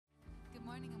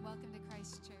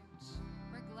Christ Church.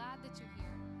 We're glad that you're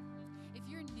here. If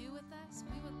you're new with us,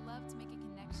 we would love to make a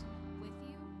connection with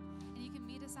you, and you can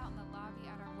meet us out in the lobby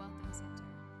at our Welcome Center.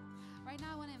 Right now,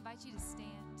 I want to invite you to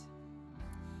stand.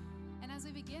 And as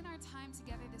we begin our time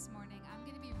together this morning, I'm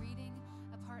going to be reading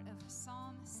a part of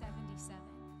Psalm 77.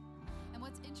 And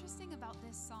what's interesting about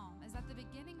this psalm is at the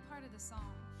beginning part of the psalm,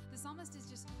 the psalmist is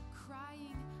just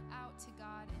crying out to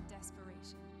God in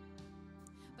desperation.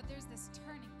 But there's this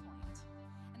turning point,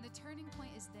 and the turning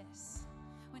point is this,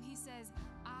 when he says,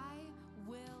 I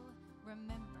will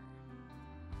remember.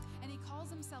 And he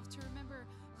calls himself to remember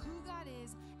who God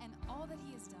is and all that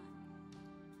he has done.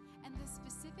 And the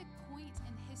specific point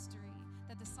in history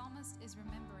that the psalmist is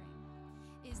remembering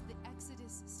is the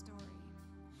Exodus story.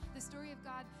 The story of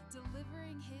God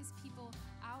delivering his people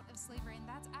out of slavery. And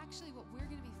that's actually what we're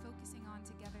going to be focusing on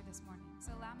together this morning.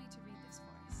 So allow me to read this for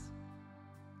us.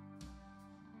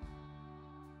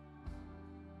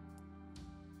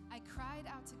 I cried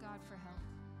out to God for help.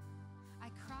 I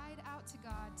cried out to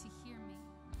God to hear me.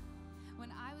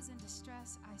 When I was in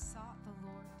distress, I sought the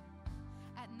Lord.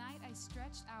 At night, I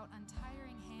stretched out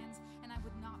untiring hands, and I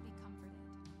would not be comforted.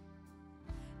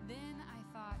 Then I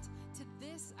thought, to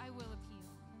this I will appeal.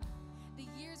 The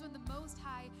years when the Most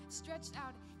High stretched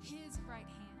out his right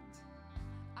hand.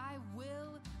 I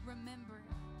will remember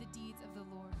the deeds of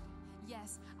the Lord.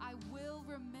 Yes, I will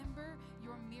remember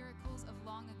your miracles of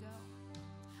long ago.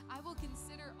 I will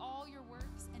consider all your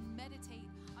works and meditate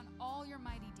on all your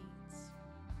mighty deeds.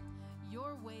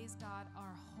 Your ways, God,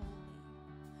 are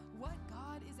holy. What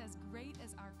God is as great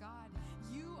as our God?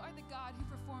 You are the God who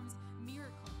performs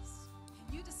miracles.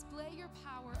 You display your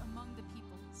power among the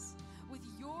peoples. With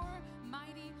your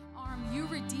mighty arm, you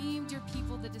redeemed your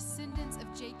people, the descendants of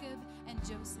Jacob and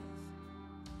Joseph.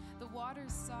 The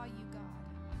waters saw you,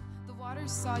 God. The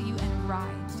waters saw you and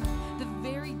writhed. The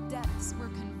very depths were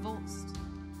convulsed.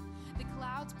 The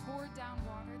clouds poured down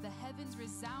water. The heavens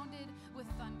resounded with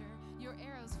thunder. Your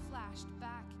arrows flashed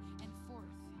back and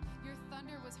forth. Your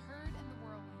thunder was heard in the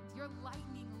whirlwind. Your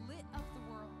lightning lit up the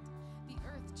world. The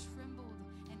earth trembled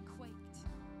and quaked.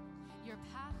 Your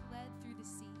path led through the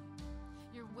sea,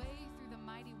 your way through the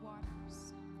mighty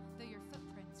waters, though your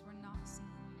footprints were not seen.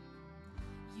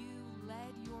 You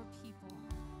led your people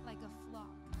like a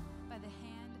flock by the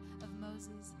hand of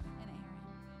Moses and Aaron.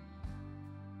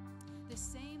 The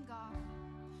same God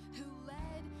who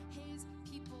led his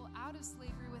people out of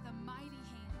slavery with a mighty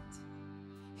hand,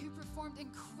 who performed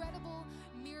incredible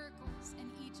miracles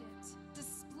in Egypt,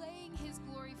 displaying his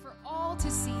glory for all to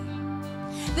see.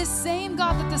 The same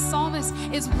God that the psalmist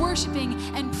is worshiping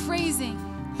and praising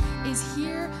is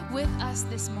here with us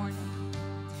this morning.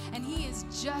 And he is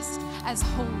just as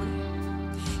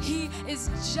holy. He is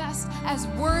just as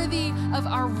worthy of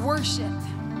our worship.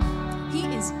 He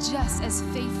is just as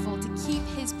faithful to keep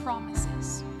his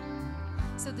promises.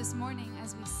 So this morning,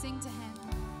 as we sing to him,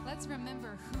 let's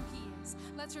remember who he is.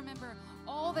 Let's remember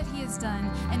all that he has done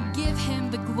and give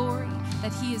him the glory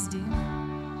that he is due.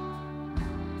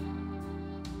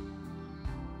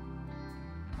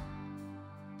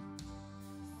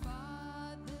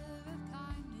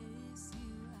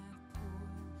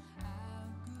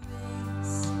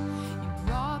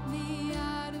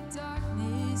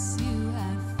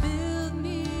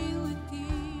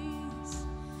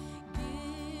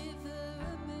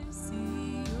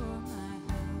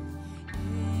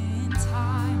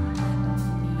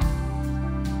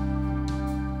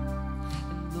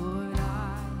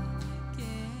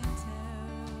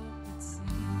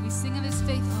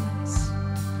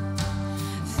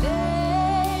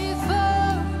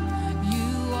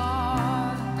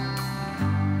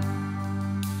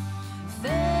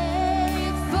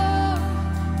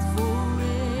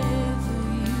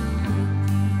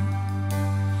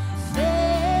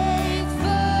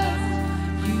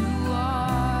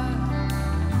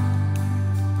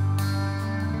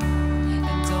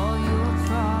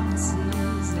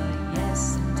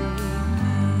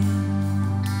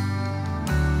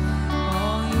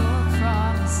 All your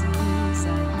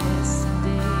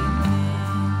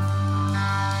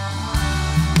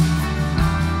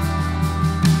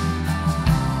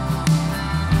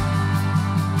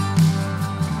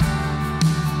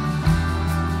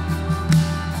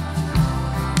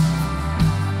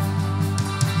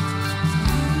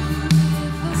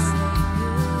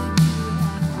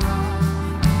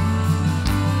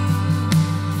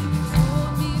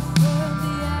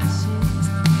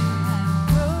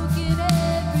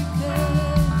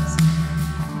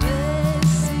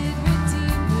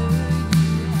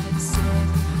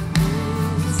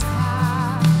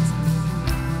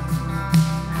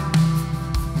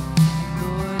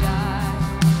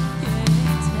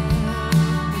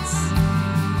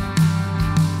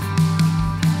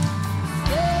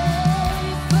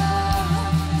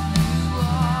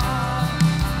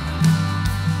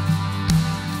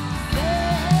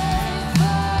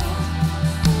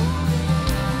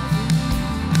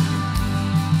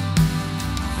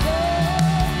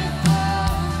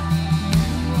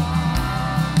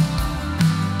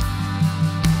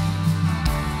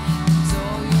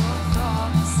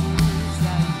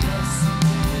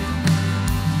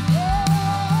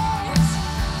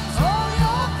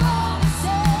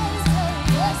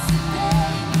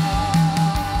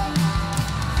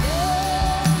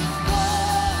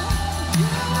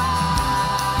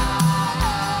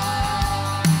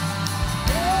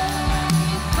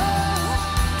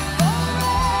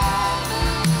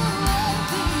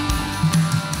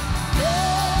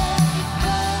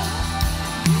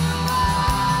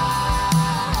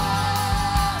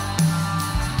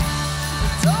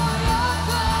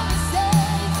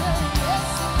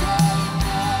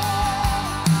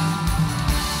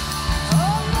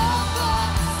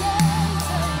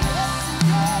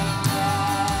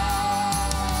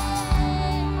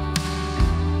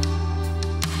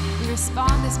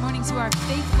respond this morning to our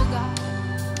faithful God.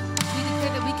 We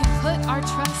declare that we can put our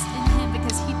trust in Him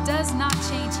because He does not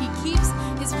change. He keeps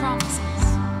His promises.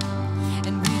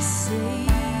 And we say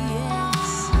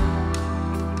yes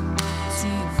to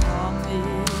your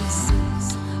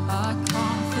promises. Our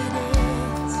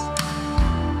confidence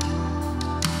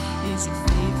is your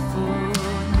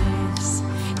faithfulness,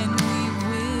 and we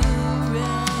will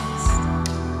rest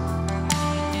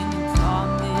in your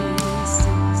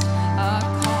promises. Our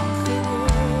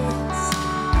confidence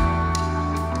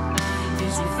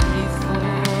is your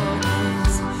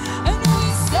faithfulness, and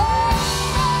we say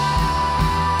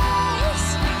yes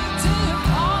to your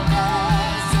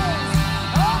promises.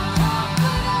 Our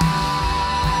confidence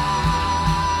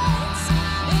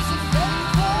is your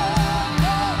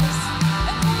faithfulness,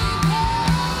 and we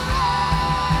will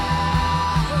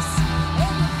rest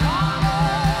in your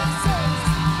promises.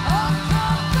 Our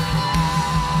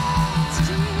confidence,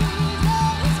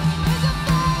 Jesus, is your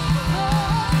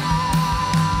faithfulness.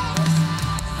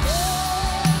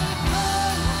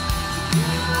 Faithful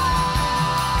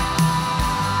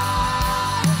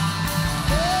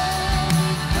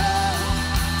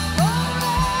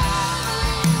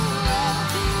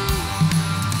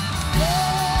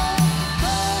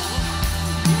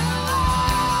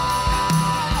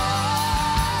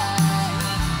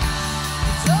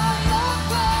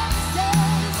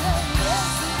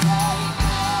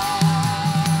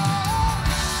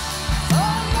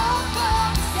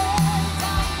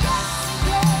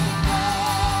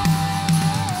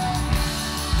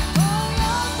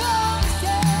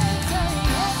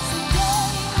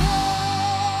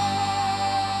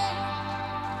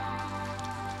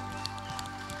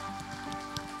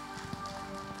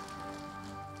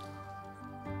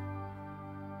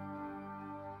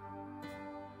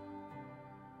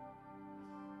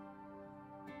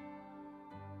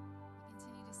you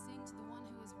continue to sing to the one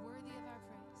who is worthy of our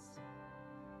praise.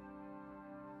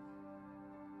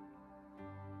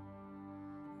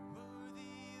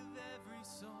 Worthy of every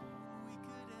song we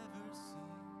could ever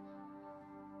sing,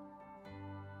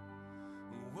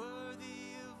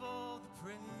 worthy of all the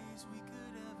praise we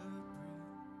could ever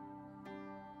bring,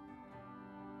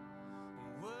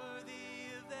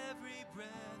 worthy of every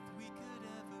breath we could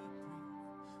ever breathe.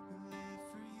 We live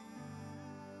for you.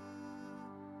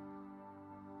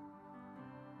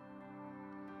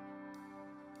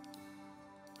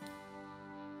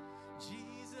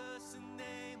 Jesus, a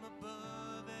name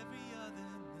above every other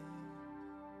name.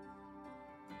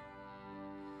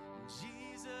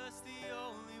 Jesus, the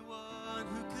only one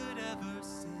who could ever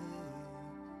save.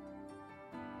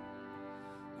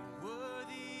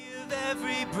 Worthy of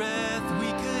every breath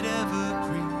we could ever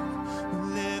breathe.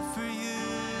 We live for you.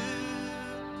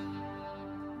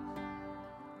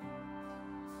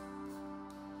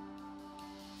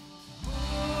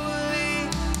 Holy,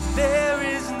 there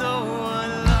is no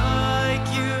one like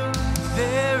you.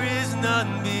 There is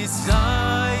none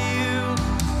beside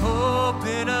you.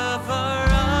 Open up our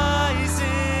eyes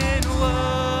in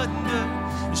wonder.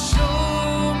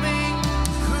 Show me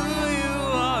who you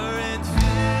are and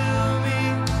fill me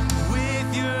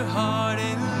with your heart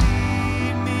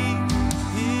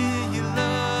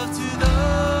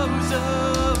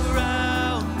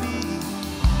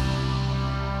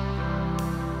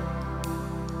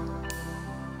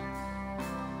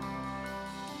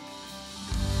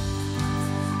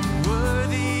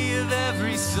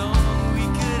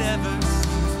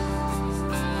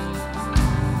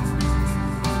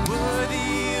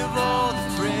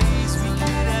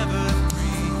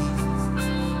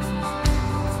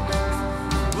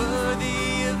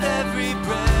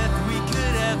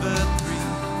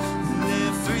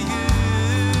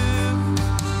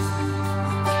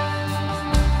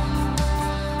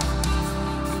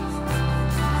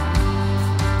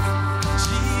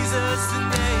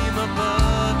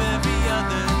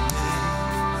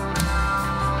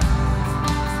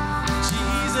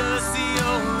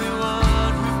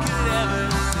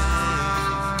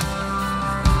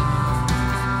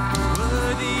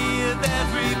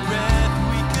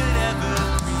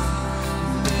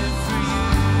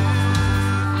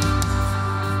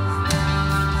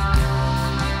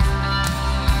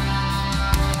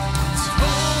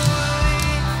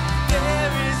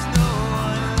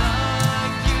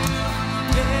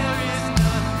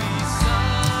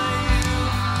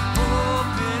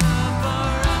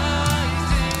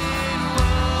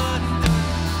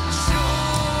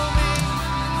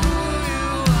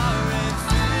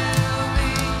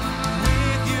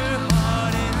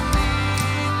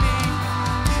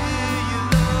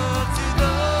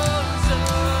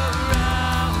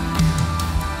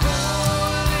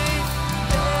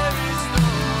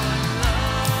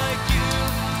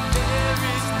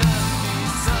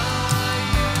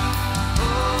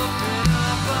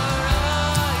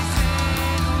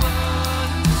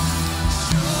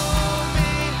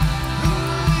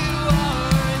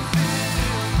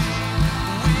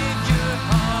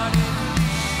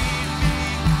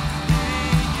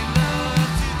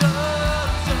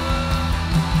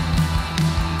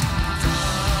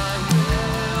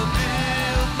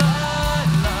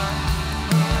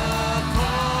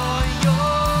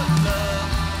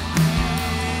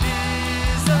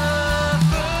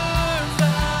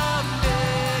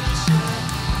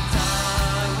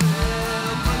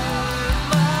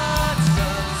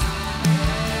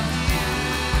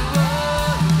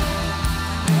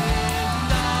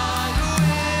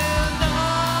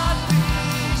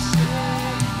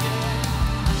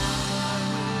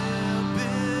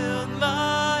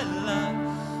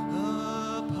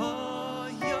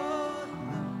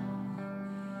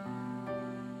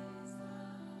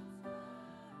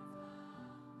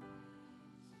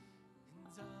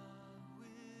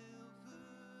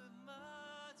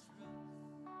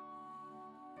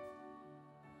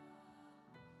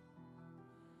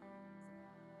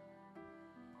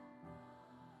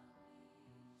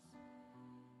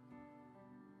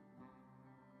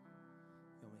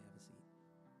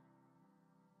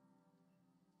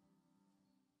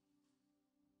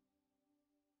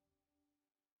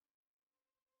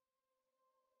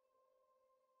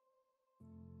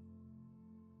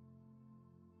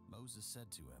Moses said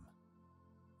to him,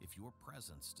 "If your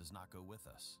presence does not go with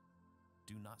us,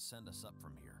 do not send us up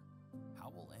from here. How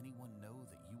will anyone know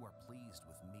that you are pleased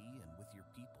with me and with your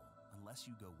people unless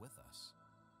you go with us?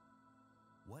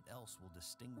 What else will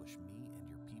distinguish me and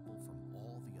your people from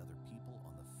all the other people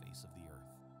on the face of the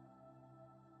earth?"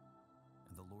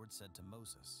 And the Lord said to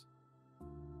Moses,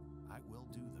 "I will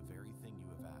do the very thing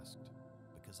you have asked,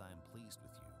 because I am pleased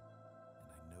with you,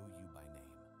 and I know you by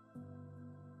name."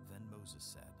 Then Moses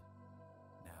said,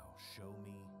 "Now show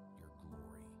me your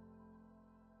glory."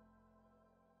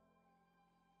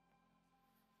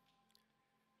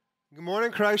 Good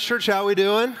morning, Christ Church. How we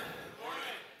doing?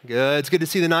 Good. It's good to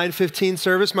see the 9:15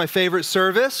 service, my favorite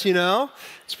service, you know.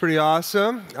 It's pretty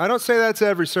awesome. I don't say that to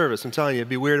every service. I'm telling you, it'd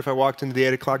be weird if I walked into the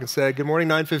 8 o'clock and said, "Good morning,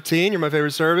 9:15, you're my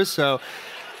favorite service." So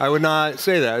I would not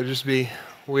say that. It would just be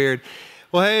weird.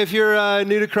 Well, hey, if you're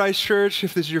new to Christ Church,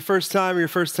 if this is your first time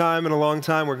in a long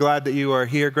time, we're glad that you are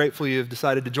here. Grateful you have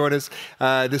decided to join us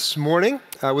this morning.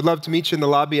 We'd love to meet you in the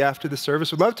lobby after the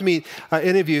service. We'd love to meet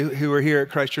any of you who are here at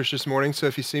Christ Church this morning. So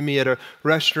if you see me at a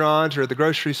restaurant or at the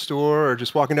grocery store or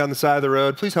just walking down the side of the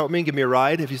road, please help me, give me a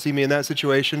ride if you see me in that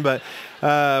situation. But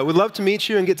we'd love to meet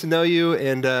you and get to know you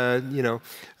and,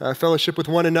 fellowship with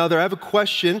one another. I have a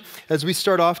question as we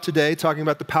start off today talking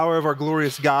about the power of our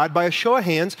glorious God. By a show of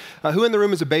hands, who in the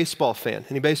room is a baseball fan?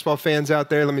 Any baseball fans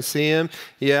out there? Let me see them.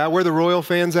 Yeah, where are the Royal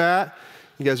fans at?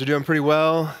 You guys are doing pretty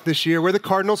well this year. Where are the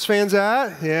Cardinals fans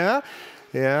at? Yeah.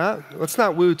 Let's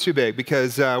not woo too big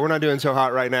because we're not doing so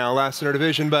hot right now, last in our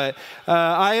division. But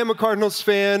I am a Cardinals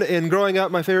fan, and growing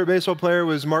up, my favorite baseball player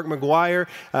was Mark McGwire.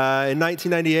 In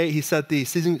 1998, he set the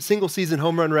single-season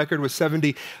home run record with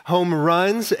 70 home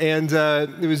runs. And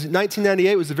it was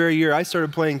 1998 was the very year I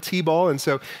started playing T-ball. And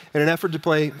so in an effort to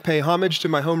pay homage to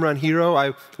my home run hero,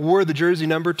 I wore the jersey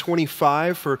number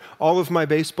 25 for all of my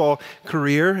baseball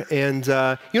career. And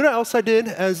you know what else I did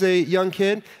as a young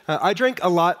kid? I drank a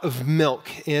lot of milk.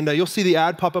 And you'll see the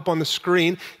ad pop up on the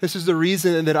screen. This is the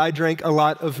reason that I drank a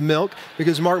lot of milk,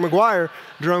 because Mark McGwire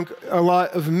drank a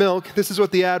lot of milk. This is what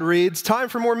the ad reads: "Time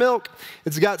for more milk.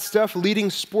 It's got stuff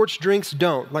leading sports drinks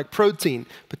don't, like protein,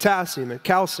 potassium, and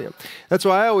calcium. That's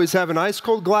why I always have an ice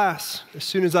cold glass as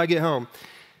soon as I get home."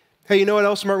 Hey, you know what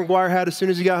else Mark McGwire had as soon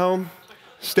as he got home?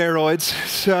 Steroids.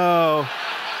 So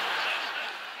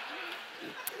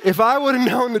if I would have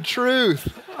known the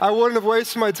truth, I wouldn't have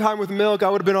wasted my time with milk. I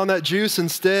would have been on that juice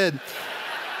instead.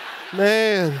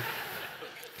 Man.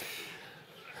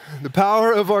 The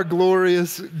power of our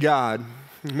glorious God.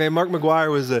 Man, Mark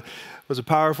McGwire was a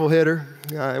powerful hitter.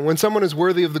 And when someone is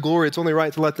worthy of the glory, it's only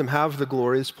right to let them have the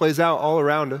glory. This plays out all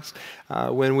around us.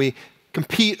 When we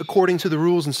compete according to the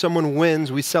rules and someone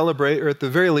wins, we celebrate, or at the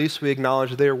very least, we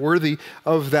acknowledge that they are worthy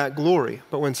of that glory.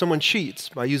 But when someone cheats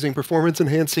by using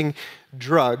performance-enhancing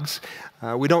drugs,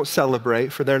 we don't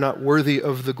celebrate, for they're not worthy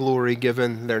of the glory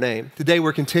given their name. Today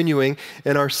we're continuing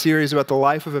in our series about the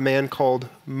life of a man called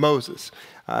Moses.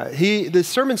 This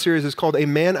sermon series is called A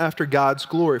Man After God's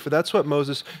Glory, for that's what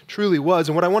Moses truly was.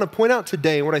 And what I want to point out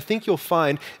today, and what I think you'll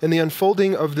find in the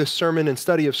unfolding of this sermon and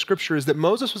study of Scripture, is that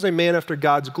Moses was a man after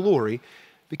God's glory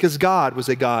because God was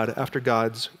a God after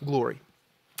God's glory.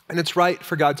 And it's right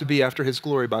for God to be after his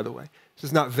glory, by the way. This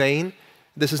is not vain.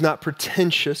 This is not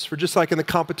pretentious, for just like in the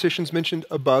competitions mentioned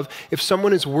above, if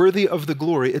someone is worthy of the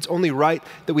glory, it's only right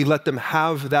that we let them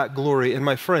have that glory. And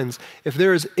my friends, if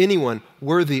there is anyone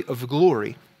worthy of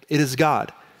glory, it is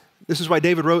God. This is why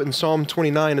David wrote in Psalm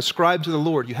 29, "Ascribe to the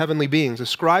Lord, you heavenly beings,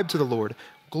 ascribe to the Lord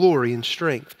glory and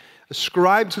strength.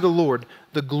 Ascribe to the Lord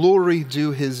the glory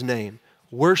due his name.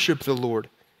 Worship the Lord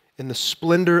in the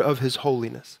splendor of his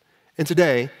holiness." And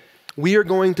today, we are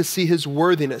going to see his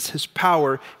worthiness, his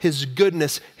power, his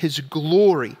goodness, his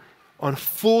glory on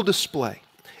full display.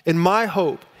 And my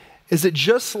hope is that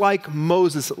just like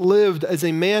Moses lived as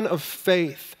a man of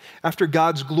faith after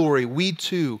God's glory, we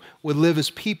too would live as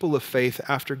people of faith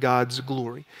after God's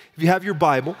glory. If you have your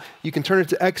Bible, you can turn it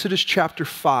to Exodus chapter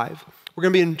 5. We're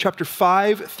going to be in chapter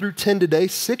 5 through 10 today,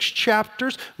 6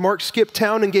 chapters. Mark skipped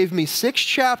town and gave me 6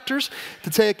 chapters to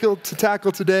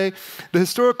tackle today. The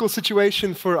historical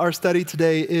situation for our study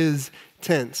today is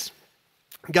tense.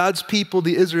 God's people,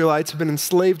 the Israelites, have been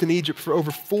enslaved in Egypt for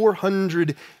over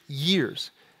 400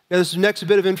 years. Now, this next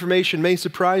bit of information may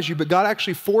surprise you, but God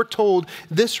actually foretold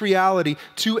this reality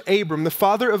to Abram, the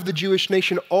father of the Jewish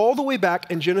nation, all the way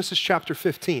back in Genesis chapter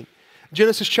 15.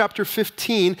 Genesis chapter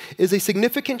 15 is a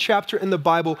significant chapter in the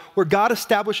Bible where God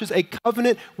establishes a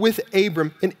covenant with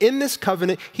Abram. And in this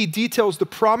covenant, he details the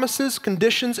promises,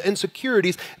 conditions, and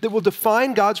securities that will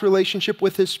define God's relationship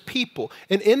with his people.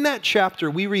 And in that chapter,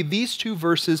 we read these 2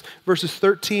 verses, verses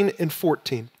 13 and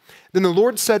 14. Then the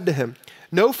Lord said to him,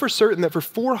 know for certain that for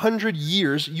 400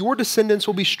 years your descendants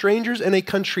will be strangers in a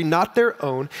country not their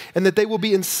own, and that they will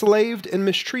be enslaved and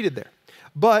mistreated there.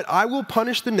 But I will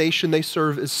punish the nation they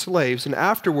serve as slaves, and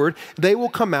afterward they will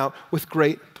come out with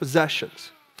great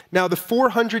possessions. Now the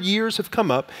 400 years have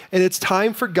come up, and it's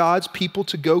time for God's people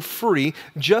to go free,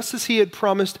 just as he had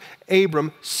promised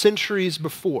Abram centuries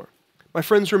before. My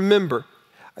friends, remember,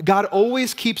 God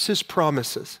always keeps his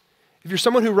promises. If you're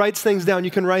someone who writes things down,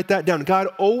 you can write that down. God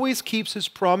always keeps his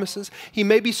promises. He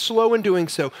may be slow in doing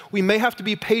so. We may have to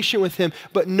be patient with him,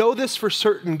 but know this for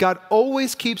certain, God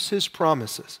always keeps his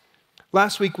promises.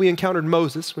 Last week, we encountered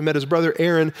Moses. We met his brother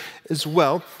Aaron as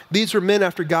well. These were men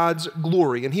after God's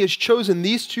glory, and he has chosen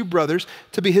these two brothers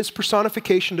to be his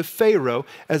personification to Pharaoh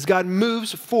as God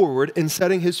moves forward in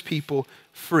setting his people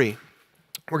free.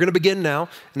 We're going to begin now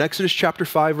in Exodus chapter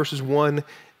 5, verses 1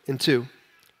 and 2. It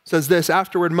says this,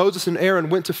 afterward, Moses and Aaron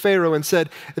went to Pharaoh and said,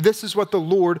 this is what the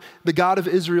Lord, the God of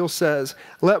Israel says,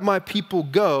 let my people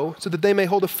go so that they may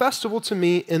hold a festival to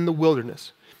me in the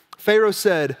wilderness. Pharaoh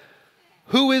said,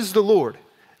 who is the Lord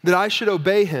that I should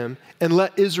obey him and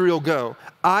let Israel go?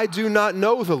 I do not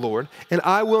know the Lord, and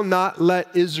I will not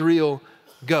let Israel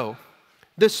go.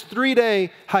 This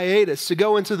 3-day hiatus to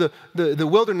go into the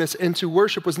wilderness and to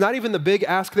worship was not even the big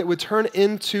ask that would turn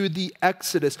into the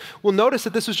Exodus. We'll notice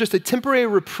that this was just a temporary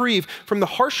reprieve from the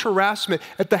harsh harassment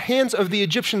at the hands of the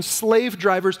Egyptian slave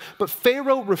drivers, but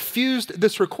Pharaoh refused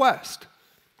this request.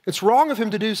 It's wrong of him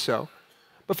to do so,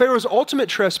 but Pharaoh's ultimate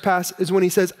trespass is when he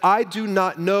says, I do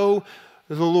not know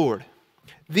the Lord.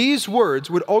 These words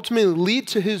would ultimately lead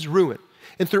to his ruin.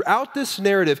 And throughout this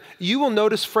narrative, you will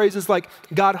notice phrases like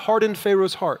God hardened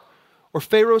Pharaoh's heart, or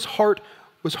Pharaoh's heart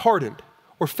was hardened,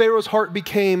 or Pharaoh's heart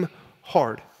became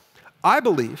hard. I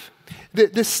believe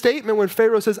that this statement when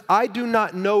Pharaoh says, I do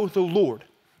not know the Lord,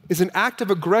 is an act of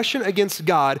aggression against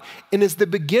God and is the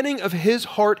beginning of his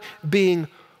heart being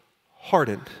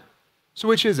hardened. So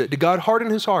which is it? Did God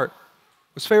harden his heart?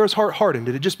 Was Pharaoh's heart hardened?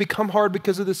 Did it just become hard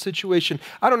because of this situation?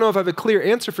 I don't know if I have a clear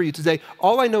answer for you today.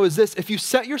 All I know is this, if you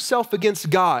set yourself against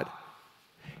God,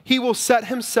 he will set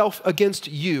himself against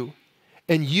you,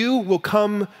 and you will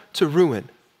come to ruin.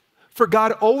 For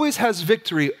God always has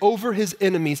victory over his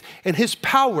enemies, and his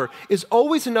power is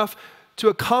always enough to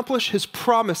accomplish his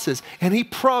promises. And he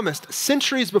promised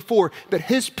centuries before that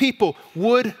his people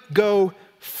would go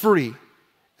free,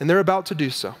 and they're about to do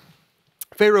so.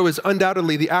 Pharaoh is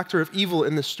undoubtedly the actor of evil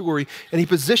in this story, and he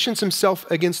positions himself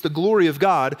against the glory of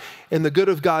God and the good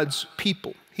of God's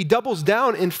people. He doubles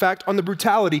down, in fact, on the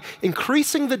brutality,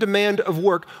 increasing the demand of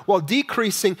work while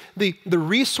decreasing the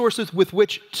resources with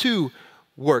which to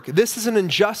work. This is an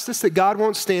injustice that God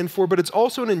won't stand for, but it's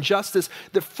also an injustice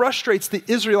that frustrates the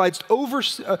Israelites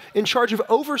in charge of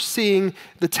overseeing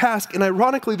the task. And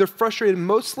ironically, they're frustrated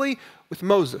mostly with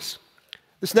Moses.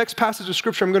 This next passage of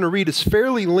scripture I'm going to read is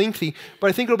fairly lengthy, but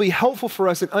I think it'll be helpful for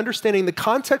us in understanding the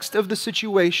context of the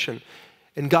situation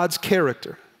and God's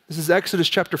character. This is Exodus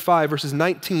chapter 5, verses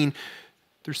 19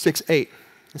 through 6-8.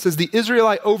 It says, the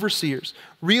Israelite overseers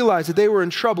realized that they were in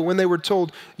trouble when they were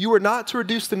told, you are not to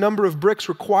reduce the number of bricks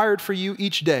required for you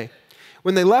each day.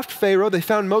 When they left Pharaoh, they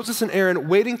found Moses and Aaron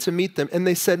waiting to meet them, and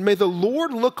they said, may the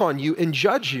Lord look on you and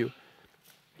judge you.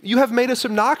 You have made us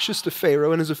obnoxious to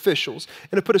Pharaoh and his officials,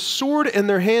 and have put a sword in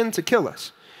their hand to kill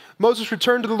us. Moses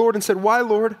returned to the Lord and said, why,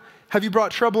 Lord, have you brought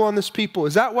trouble on this people?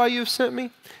 Is that why you have sent me?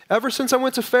 Ever since I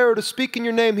went to Pharaoh to speak in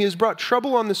your name, he has brought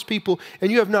trouble on this people,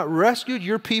 and you have not rescued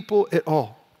your people at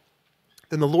all.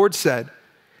 Then the Lord said,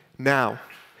 now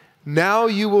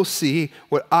you will see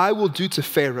what I will do to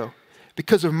Pharaoh.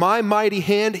 Because of my mighty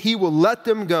hand, he will let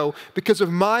them go. Because of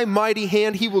my mighty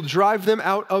hand, he will drive them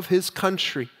out of his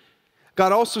country.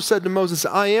 God also said to Moses,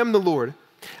 I am the Lord.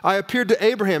 I appeared to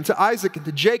Abraham, to Isaac, and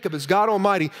to Jacob as God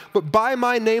Almighty, but by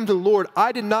my name, the Lord,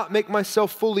 I did not make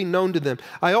myself fully known to them.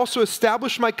 I also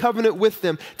established my covenant with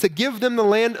them to give them the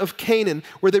land of Canaan,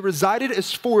 where they resided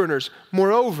as foreigners.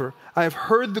 Moreover, I have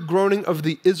heard the groaning of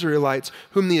the Israelites,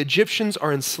 whom the Egyptians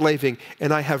are enslaving,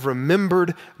 and I have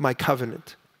remembered my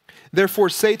covenant. Therefore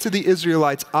say to the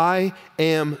Israelites, I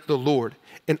am the Lord.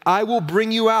 And I will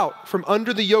bring you out from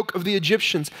under the yoke of the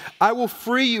Egyptians. I will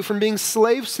free you from being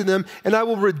slaves to them, and I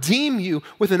will redeem you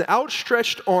with an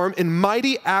outstretched arm and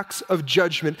mighty acts of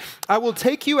judgment. I will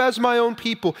take you as my own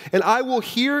people, and I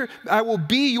will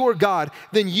be your God.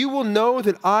 Then you will know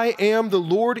that I am the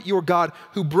Lord your God,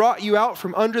 who brought you out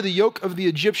from under the yoke of the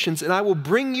Egyptians, and I will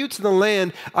bring you to the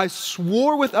land I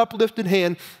swore with uplifted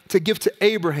hand to give to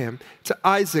Abraham, to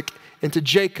Isaac, and to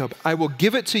Jacob. I will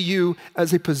give it to you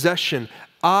as a possession.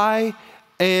 I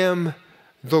am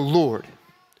the Lord.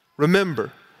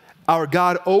 Remember, Our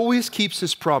God always keeps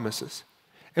his promises.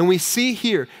 And we see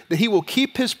here that he will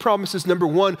keep his promises, number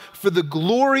one, for the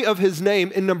glory of his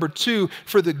name, and number two,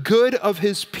 for the good of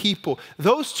his people.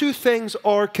 Those two things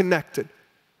are connected.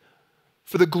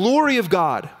 For the glory of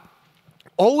God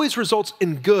always results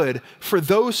in good for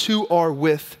those who are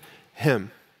with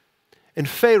him. And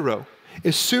Pharaoh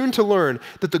is soon to learn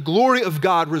that the glory of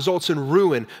God results in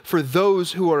ruin for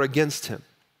those who are against him.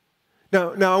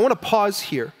 Now I want to pause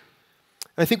here.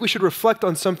 I think we should reflect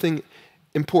on something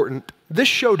important. This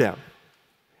showdown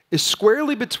is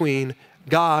squarely between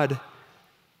God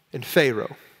and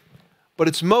Pharaoh. But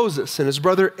it's Moses and his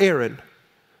brother Aaron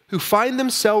who find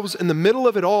themselves in the middle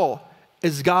of it all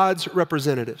as God's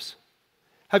representatives.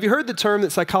 Have you heard the term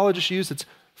that psychologists use? It's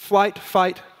flight,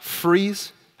 fight,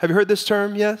 freeze. Have you heard this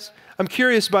term? Yes? I'm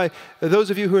curious by those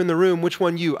of you who are in the room, which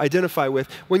one you identify with.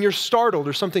 When you're startled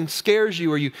or something scares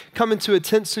you or you come into a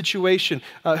tense situation,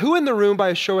 who in the room, by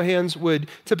a show of hands, would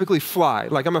typically fly?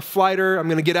 Like, I'm a flighter, I'm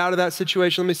going to get out of that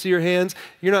situation. Let me see your hands.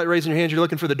 You're not raising your hands, you're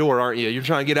looking for the door, aren't you? You're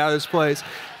trying to get out of this place.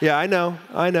 Yeah, I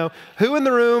know. Who in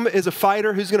the room is a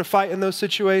fighter? Who's going to fight in those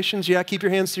situations? Yeah, keep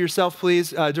your hands to yourself,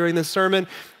 please, during this sermon.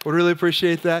 Would really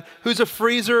appreciate that. Who's a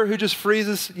freezer? Who just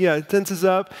freezes? Yeah, tenses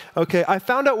up. Okay, I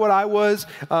found out what I was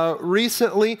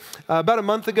recently. About a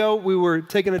month ago, we were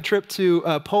taking a trip to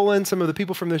Poland, some of the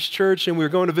people from this church, and we were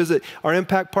going to visit our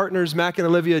impact partners, Mac and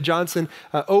Olivia Johnson,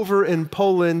 over in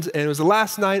Poland. And it was the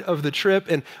last night of the trip.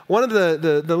 And one of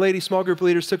the lady small group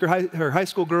leaders took her high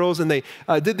school girls, and they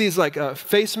did these like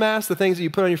face masks, the things that you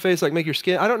put on your face, like make your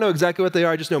skin. I don't know exactly what they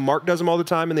are. I just know Mark does them all the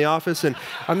time in the office, and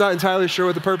I'm not entirely sure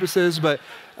what the purpose is, but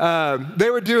they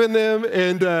were doing them,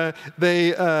 and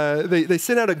they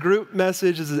sent out a group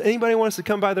message that says, anybody wants to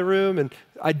come by the room? And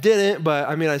I didn't, but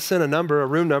I mean, I sent a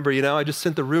room number, you know. I just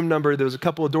sent the room number. There was a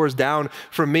couple of doors down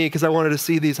from me because I wanted to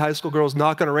see these high school girls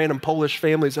knock on a random Polish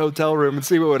family's hotel room and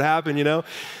see what would happen, you know.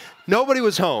 Nobody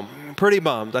was home. Pretty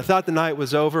bummed. I thought the night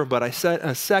was over, but I sent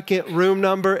a second room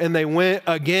number, and they went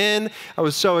again. I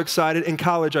was so excited. In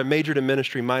college, I majored in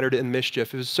ministry, minored in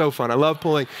mischief. It was so fun. I love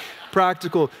pulling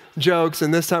practical jokes,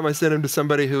 and this time I sent them to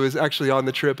somebody who was actually on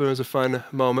the trip, and it was a fun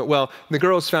moment. Well, the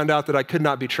girls found out that I could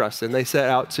not be trusted, and they set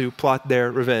out to plot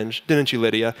their revenge. Didn't you,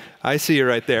 Lydia? I see you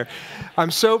right there. I'm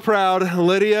so proud.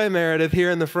 Lydia Meredith here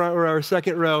in the front row, or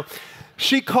second row.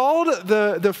 She called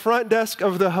the front desk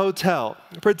of the hotel,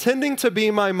 pretending to be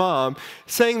my mom,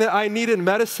 saying that I needed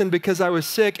medicine because I was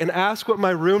sick, and asked what my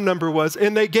room number was,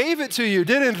 and they gave it to you,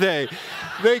 didn't they?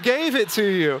 They gave it to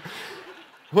you.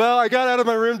 Well, I got out of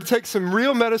my room to take some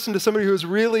real medicine to somebody who was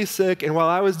really sick, and while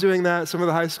I was doing that, some of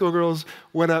the high school girls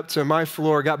went up to my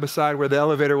floor, got beside where the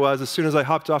elevator was. As soon as I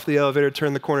hopped off the elevator,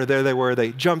 turned the corner, there they were.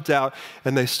 They jumped out,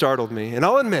 and they startled me. And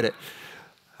I'll admit it,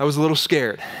 I was a little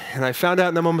scared. And I found out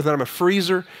in that moment that I'm a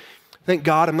freezer. Thank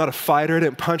God I'm not a fighter. I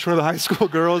didn't punch one of the high school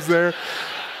girls there.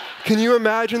 Can you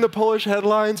imagine the Polish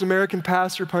headlines? American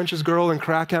pastor punches girl in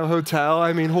Krakow hotel.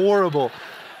 I mean, horrible,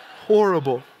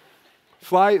 horrible.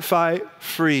 Flight, fight,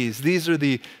 freeze. These are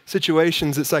the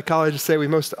situations that psychologists say we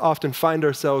most often find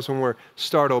ourselves when we're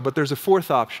startled. But there's a fourth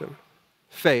option,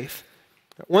 faith.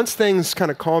 Once things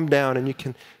kind of calm down and you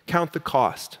can count the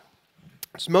cost,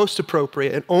 it's most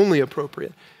appropriate and only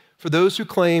appropriate for those who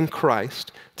claim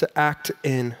Christ to act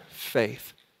in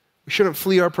faith. We shouldn't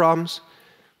flee our problems.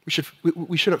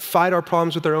 We shouldn't fight our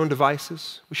problems with our own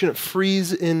devices. We shouldn't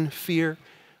freeze in fear.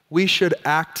 We should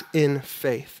act in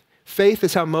faith. Faith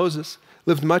is how Moses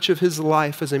lived much of his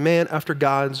life as a man after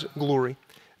God's glory.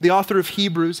 The author of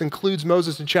Hebrews includes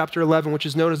Moses in chapter 11, which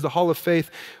is known as the Hall of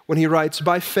Faith, when he writes,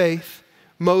 by faith,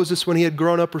 Moses, when he had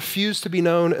grown up, refused to be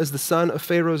known as the son of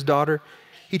Pharaoh's daughter.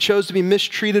 He chose to be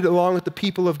mistreated along with the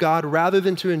people of God rather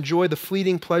than to enjoy the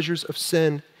fleeting pleasures of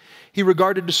sin. He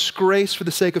regarded disgrace for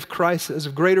the sake of Christ as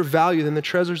of greater value than the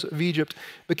treasures of Egypt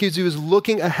because he was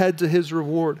looking ahead to his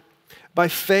reward. By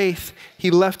faith,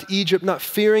 he left Egypt, not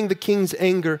fearing the king's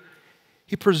anger.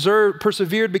 He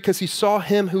persevered because he saw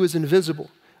him who is invisible.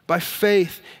 By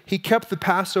faith, he kept the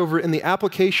Passover in the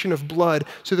application of blood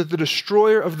so that the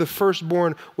destroyer of the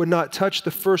firstborn would not touch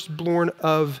the firstborn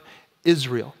of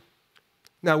Israel.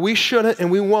 Now, we shouldn't and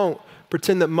we won't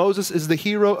pretend that Moses is the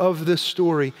hero of this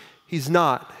story. He's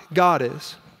not. God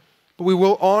is. But we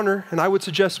will honor, and I would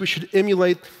suggest we should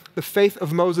emulate the faith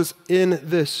of Moses in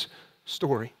this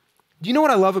story. Do you know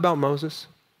what I love about Moses?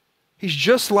 He's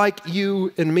just like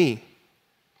you and me.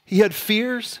 He had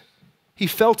fears. He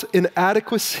felt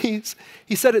inadequacies.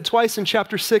 He said it twice in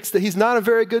chapter 6 that he's not a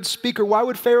very good speaker. Why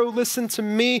would Pharaoh listen to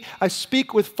me? I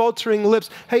speak with faltering lips.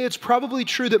 Hey, it's probably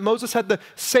true that Moses had the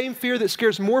same fear that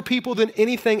scares more people than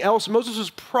anything else. Moses was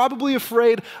probably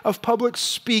afraid of public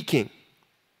speaking.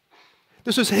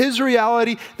 This was his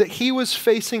reality that he was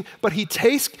facing, but he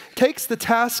takes the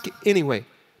task anyway.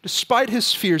 Despite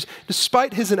his fears,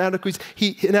 despite his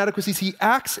inadequacies, he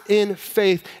acts in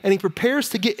faith, and he prepares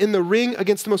to get in the ring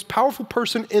against the most powerful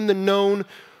person in the known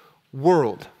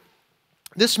world.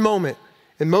 This moment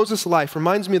in Moses' life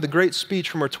reminds me of the great speech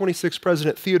from our 26th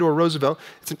president, Theodore Roosevelt.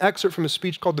 It's an excerpt from a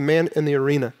speech called The Man in the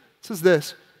Arena. It says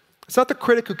this: "It's not the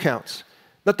critic who counts,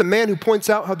 not the man who points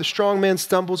out how the strong man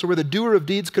stumbles or where the doer of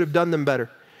deeds could have done them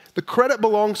better. The credit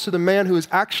belongs to the man who is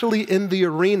actually in the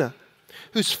arena,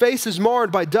 whose face is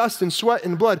marred by dust and sweat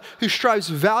and blood, who strives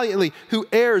valiantly, who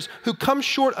errs, who comes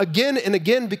short again and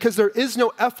again because there is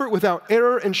no effort without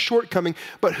error and shortcoming,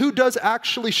 but who does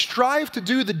actually strive to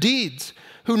do the deeds,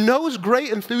 who knows great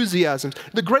enthusiasms,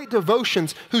 the great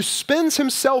devotions, who spends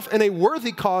himself in a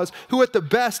worthy cause, who at the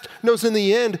best knows in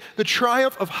the end the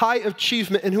triumph of high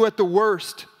achievement, and who at the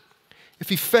worst, if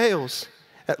he fails,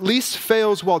 at least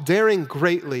fails while daring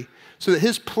greatly, so that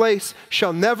his place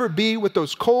shall never be with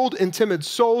those cold and timid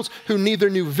souls who neither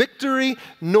knew victory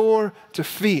nor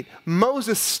defeat."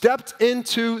 Moses stepped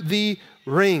into the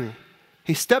ring.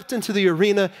 He stepped into the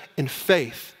arena in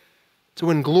faith to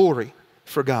win glory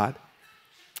for God.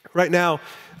 Right now,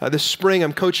 this spring,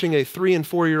 I'm coaching a 3- and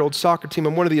 4-year-old soccer team.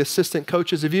 I'm one of the assistant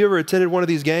coaches. Have you ever attended one of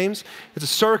these games? It's a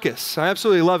circus. I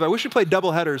absolutely love it. I wish we played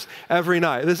double headers every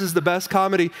night. This is the best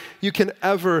comedy you can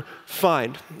ever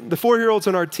find. The 4-year-olds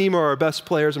on our team are our best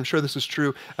players. I'm sure this is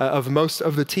true of most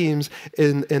of the teams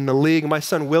in the league. My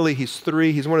son, Willie, he's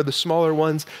 3. He's one of the smaller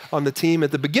ones on the team.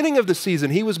 At the beginning of the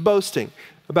season, he was boasting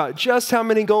about just how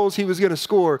many goals he was going to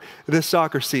score this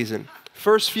soccer season.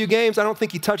 First few games, I don't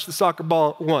think he touched the soccer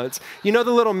ball once. You know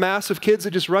the little mass of kids that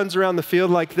just runs around the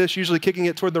field like this, usually kicking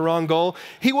it toward the wrong goal?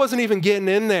 He wasn't even getting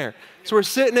in there. So we're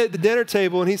sitting at the dinner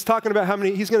table, and he's talking about how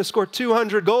many he's going to score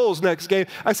 200 goals next game.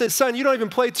 I said, "Son, you don't even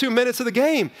play 2 minutes of the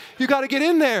game. You got to get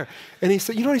in there." And he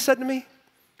said, you know what he said to me?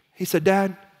 He said,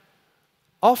 "Dad,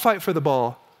 I'll fight for the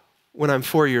ball when I'm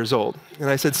 4 years old." And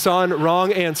I said, "Son,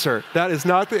 wrong answer. That is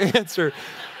not the answer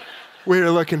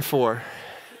we're looking for."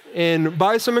 And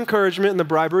by some encouragement and the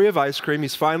bribery of ice cream,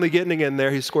 he's finally getting in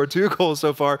there. He's scored 2 goals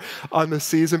so far on the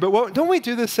season. But don't we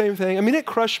do the same thing? I mean, it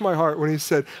crushed my heart when he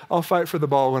said, "I'll fight for the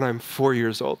ball when I'm 4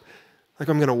 years old." Like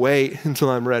I'm going to wait until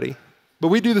I'm ready. But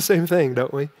we do the same thing,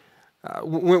 don't we?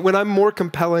 When I'm more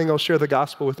compelling, I'll share the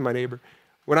gospel with my neighbor.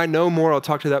 When I know more, I'll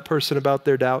talk to that person about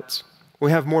their doubts. When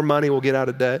we have more money, we'll get out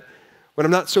of debt. When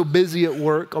I'm not so busy at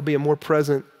work, I'll be a more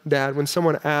present dad. When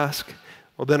someone asks,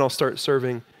 well, then I'll start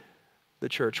serving the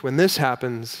church. When this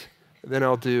happens, then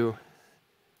I'll do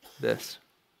this.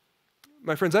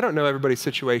 My friends, I don't know everybody's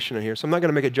situation in here, so I'm not going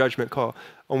to make a judgment call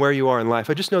on where you are in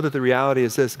life. I just know that the reality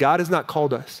is this: God has not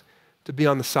called us to be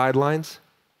on the sidelines.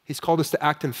 He's called us to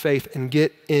act in faith and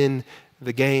get in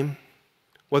the game.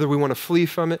 Whether we want to flee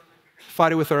from it,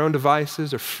 fight it with our own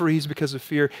devices, or freeze because of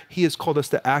fear, He has called us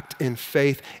to act in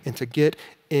faith and to get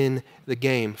in the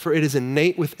game. For it is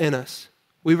innate within us.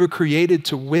 We were created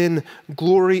to win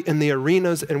glory in the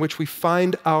arenas in which we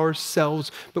find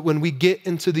ourselves. But when we get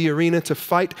into the arena to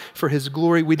fight for His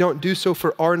glory, we don't do so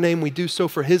for our name, we do so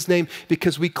for His name,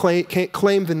 because we can't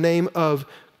claim the name of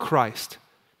Christ.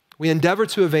 We endeavor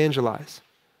to evangelize,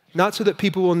 not so that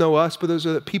people will know us, but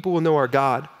so that people will know our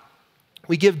God.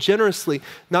 We give generously,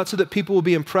 not so that people will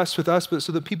be impressed with us, but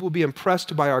so that people will be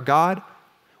impressed by our God.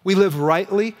 We live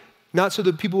rightly, not so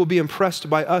that people will be impressed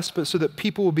by us, but so that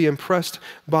people will be impressed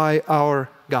by our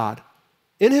God.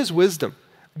 In His wisdom,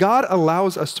 God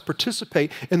allows us to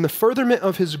participate in the furtherment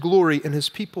of His glory and His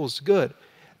people's good.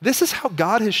 This is how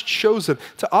God has chosen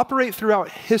to operate throughout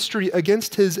history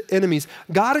against His enemies.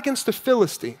 God against the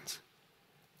Philistines,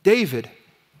 David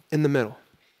in the middle.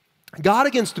 God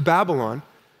against Babylon,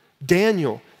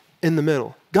 Daniel in the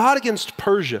middle. God against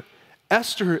Persia,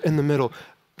 Esther in the middle.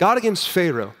 God against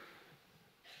Pharaoh.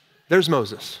 There's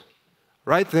Moses.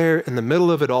 Right there in the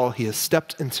middle of it all, he has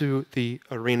stepped into the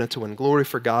arena to win glory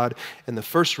for God. And the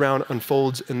first round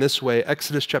unfolds in this way.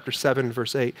 Exodus chapter 7,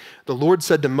 verse 8. The Lord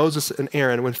said to Moses and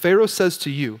Aaron, when Pharaoh says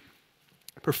to you,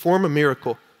 perform a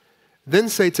miracle, then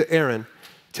say to Aaron,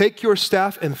 take your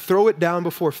staff and throw it down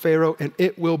before Pharaoh, and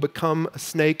it will become a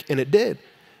snake. And it did.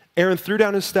 Aaron threw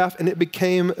down his staff, and it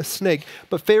became a snake.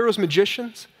 But Pharaoh's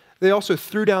magicians, they also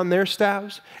threw down their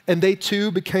staffs, and they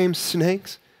too became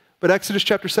snakes. But Exodus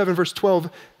chapter 7, verse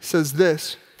 12 says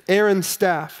this, Aaron's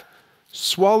staff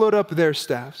swallowed up their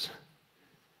staffs.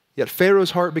 Yet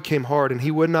Pharaoh's heart became hard, and he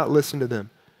would not listen to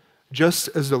them, just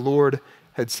as the Lord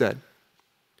had said.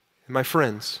 And my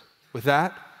friends, with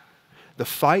that, the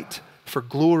fight for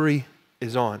glory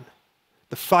is on.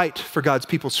 The fight for God's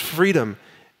people's freedom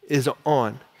is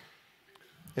on.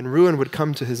 and ruin would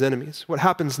come to his enemies. What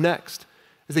happens next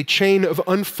is a chain of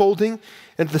unfolding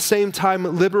and at the same time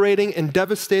liberating and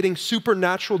devastating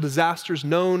supernatural disasters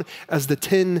known as the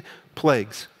 10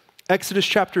 plagues. Exodus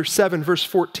chapter 7, verse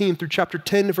 14 through chapter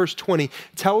 10, verse 20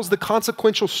 tells the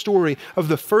consequential story of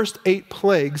the first 8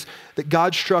 plagues that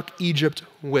God struck Egypt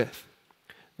with.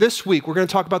 This week, we're going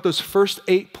to talk about those first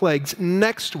 8 plagues.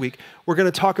 Next week, we're going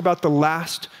to talk about the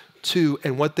last 2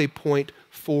 and what they point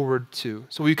forward to.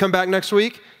 So will you come back next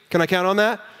week? Can I count on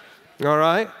that? All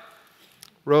right.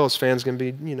 Royals fans going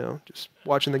to be, just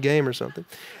watching the game or something.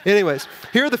 Anyways,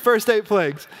 here are the first 8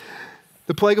 plagues.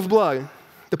 The plague of blood,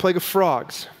 the plague of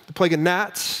frogs, the plague of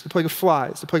gnats, the plague of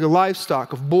flies, the plague of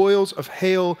livestock, of boils, of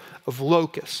hail, of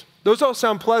locusts. Those all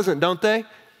sound pleasant, don't they?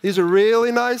 These are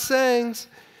really nice sayings.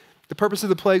 The purpose of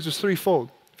the plagues was threefold.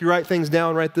 If you write things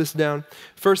down, write this down.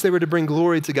 First, they were to bring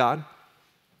glory to God.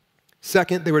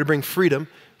 Second, they were to bring freedom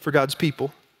for God's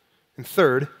people. And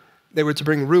third, they were to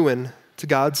bring ruin to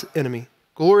God's enemy.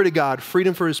 Glory to God,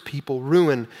 freedom for his people,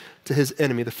 ruin to his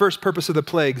enemy. The first purpose of the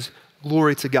plagues,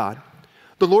 glory to God.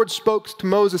 The Lord spoke to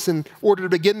Moses in order to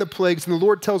begin the plagues, and the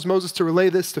Lord tells Moses to relay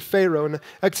this to Pharaoh. In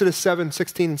Exodus 7,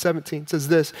 16 and 17, it says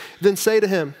this, "Then say to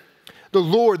him, the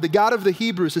Lord, the God of the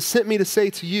Hebrews, has sent me to say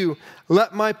to you,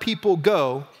 let my people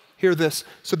go," hear this,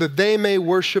 "so that they may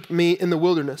worship me in the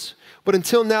wilderness. But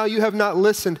until now you have not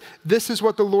listened. This is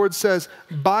what the Lord says,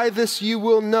 by this you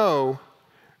will know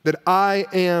that I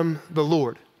am the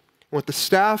Lord. With the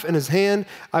staff in his hand,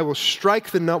 I will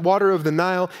strike the water of the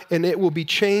Nile, and it will be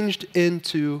changed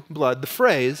into blood." The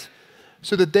phrase,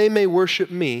 "so that they may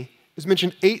worship me," is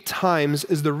mentioned 8 times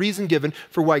as the reason given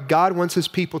for why God wants his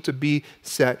people to be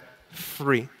set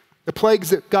free. The plagues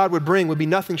that God would bring would be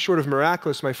nothing short of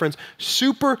miraculous, my friends,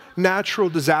 supernatural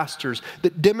disasters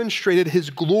that demonstrated his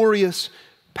glorious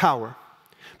power.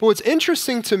 But what's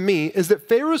interesting to me is that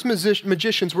Pharaoh's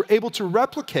magicians were able to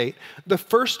replicate the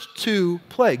first 2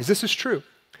 plagues. This is true.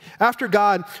 After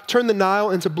God turned the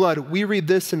Nile into blood, we read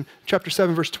this in chapter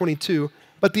 7, verse 22,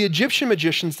 but the Egyptian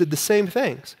magicians did the same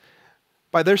things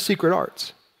by their secret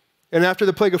arts. And after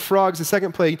the plague of frogs, the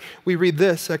second plague, we read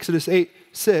this, Exodus 8,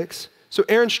 6. "So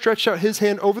Aaron stretched out his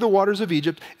hand over the waters of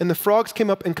Egypt, and the frogs came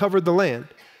up and covered the land.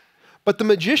 But the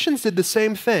magicians did the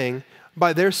same thing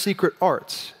by their secret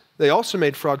arts. They also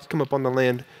made frogs come up on the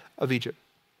land of Egypt."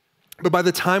 But by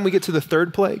the time we get to the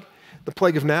third plague, the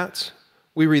plague of gnats,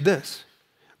 we read this.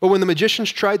 "But when the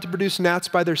magicians tried to produce gnats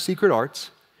by their secret arts,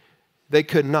 they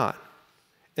could not."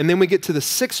 And then we get to the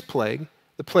 6th plague,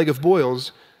 the plague of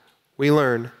boils, we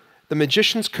learn the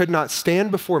magicians could not stand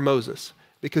before Moses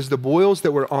because the boils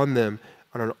that were on them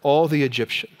are on all the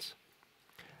Egyptians.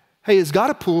 Hey, is God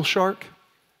a pool shark?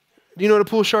 Do you know what a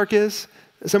pool shark is?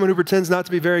 Someone who pretends not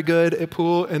to be very good at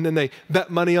pool, and then they bet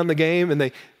money on the game, and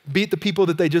they beat the people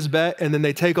that they just bet, and then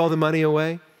they take all the money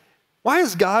away. Why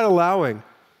is God allowing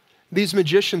these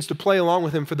magicians to play along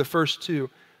with him for the first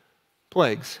 2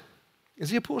 plagues?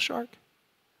 Is he a pool shark?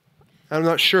 I'm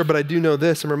not sure, but I do know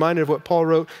this. I'm reminded of what Paul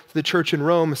wrote to the church in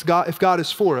Rome. If God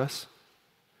is for us,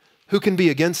 who can be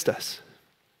against us?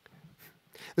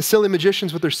 The silly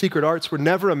magicians with their secret arts were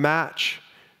never a match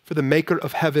for the maker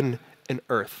of heaven and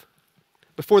earth.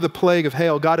 Before the plague of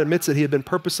hail, God admits that he had been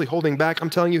purposely holding back. I'm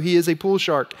telling you, he is a pool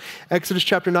shark. Exodus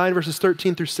chapter 9, verses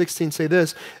 13 through 16 say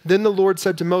this, "Then the Lord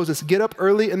said to Moses, get up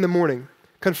early in the morning,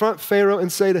 confront Pharaoh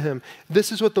and say to him,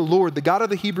 this is what the Lord, the God of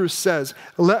the Hebrews says,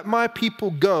 let my people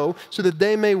go so that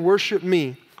they may worship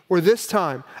me. Or this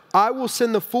time, I will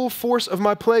send the full force of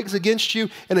my plagues against you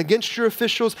and against your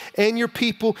officials and your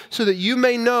people so that you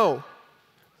may know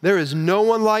there is no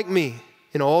one like me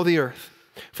in all the earth.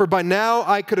 For by now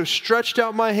I could have stretched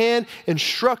out my hand and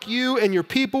struck you and your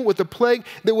people with a plague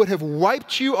that would have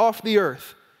wiped you off the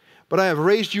earth. But I have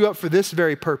raised you up for this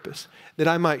very purpose, that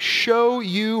I might show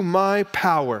you my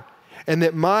power and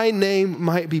that my name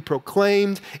might be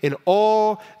proclaimed in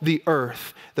all the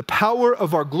earth. The power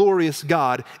of our glorious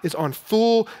God is on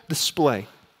full display."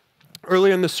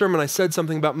 Earlier in the sermon, I said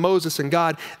something about Moses and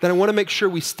God that I want to make sure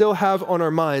we still have on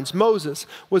our minds. Moses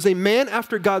was a man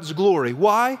after God's glory.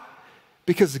 Why?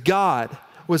 Because God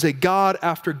was a God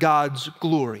after God's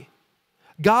glory.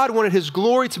 God wanted his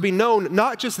glory to be known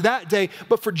not just that day,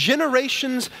 but for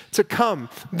generations to come.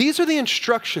 These are the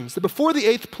instructions that before the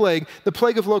 8th plague, the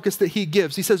plague of locusts that he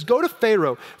gives. He says, "Go to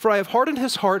Pharaoh, for I have hardened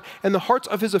his heart and the hearts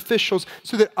of his officials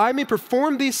so that I may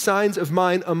perform these signs of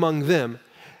mine among them,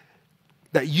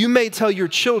 that you may tell your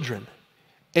children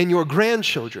and your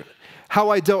grandchildren how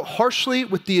I dealt harshly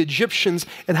with the Egyptians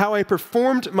and how I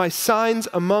performed my signs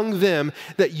among them,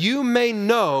 that you may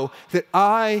know that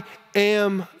I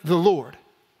am the Lord.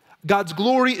 God's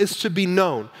glory is to be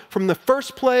known. From the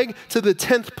first plague to the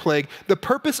 10th plague, the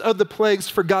purpose of the plagues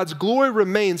for God's glory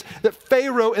remains that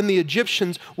Pharaoh and the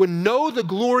Egyptians would know the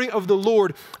glory of the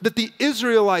Lord, that the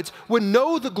Israelites would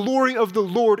know the glory of the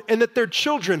Lord, and that their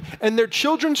children and their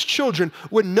children's children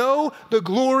would know the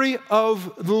glory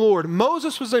of the Lord.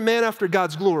 Moses was a man after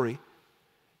God's glory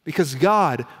because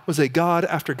God was a God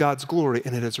after God's glory,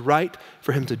 and it is right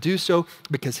for him to do so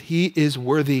because he is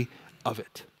worthy of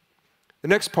it. The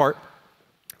next part,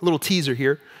 a little teaser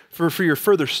here for your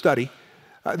further study.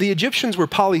 The Egyptians were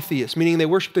polytheists, meaning they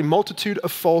worshiped a multitude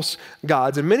of false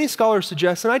gods. And many scholars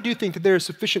suggest, and I do think that there is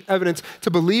sufficient evidence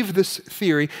to believe this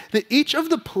theory, that each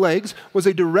of the plagues was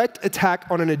a direct attack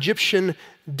on an Egyptian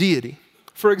deity.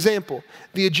 For example,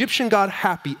 the Egyptian god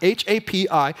Hapi,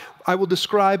 H-A-P-I, I will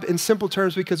describe in simple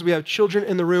terms because we have children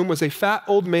in the room, was a fat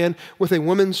old man with a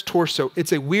woman's torso.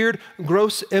 It's a weird,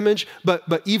 gross image,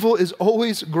 but evil is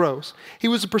always gross. He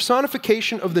was a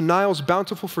personification of the Nile's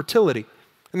bountiful fertility.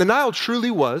 And the Nile truly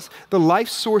was the life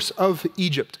source of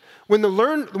Egypt. When the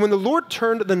Lord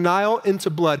turned the Nile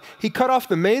into blood, he cut off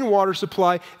the main water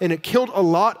supply and it killed a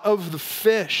lot of the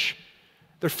fish.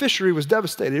 Their fishery was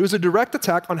devastated. It was a direct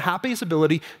attack on Hapi's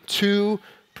ability to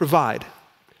provide.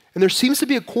 And there seems to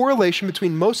be a correlation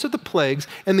between most of the plagues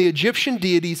and the Egyptian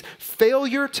deities'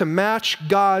 failure to match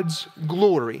God's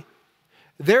glory.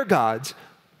 Their gods,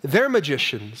 their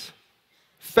magicians,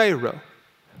 Pharaoh,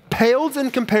 paled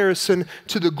in comparison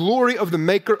to the glory of the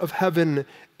maker of heaven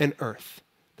and earth.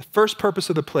 The first purpose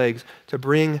of the plagues, to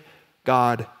bring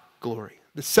God glory.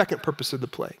 The second purpose of the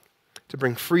plague, to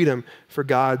bring freedom for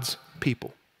God's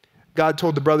people. God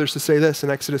told the brothers to say this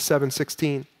in Exodus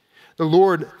 7:16. The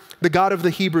Lord, the God of the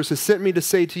Hebrews, has sent me to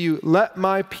say to you, let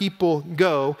my people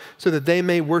go so that they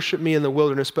may worship me in the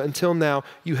wilderness, but until now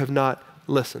you have not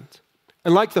listened.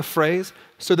 And like the phrase,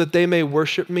 so that they may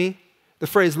worship me, the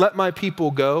phrase, let my people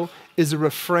go, is a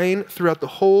refrain throughout the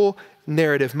whole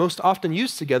narrative, most often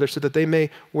used together so that they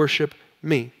may worship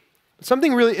me.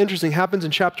 Something really interesting happens in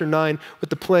chapter 9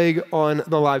 with the plague on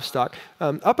the livestock.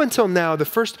 Up until now, the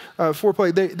first 4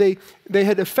 plagues, they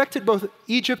had affected both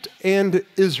Egypt and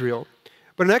Israel.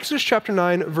 But in Exodus chapter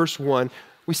 9, verse 1,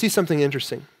 we see something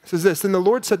interesting. It says this, then the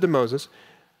Lord said to Moses,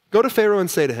 go to Pharaoh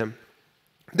and say to him,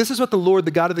 this is what the Lord,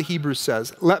 the God of the Hebrews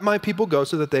says, let my people go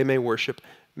so that they may worship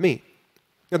me.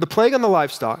 Now the plague on the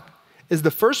livestock is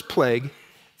the first plague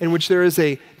in which there is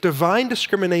a divine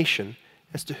discrimination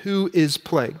as to who is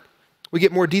plagued. We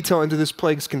get more detail into this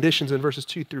plague's conditions in verses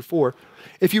 2 through 4.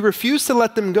 If you refuse to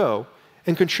let them go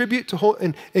and continue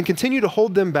to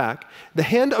hold them back, the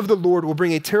hand of the Lord will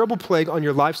bring a terrible plague on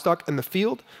your livestock in the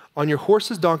field, on your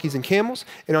horses, donkeys, and camels,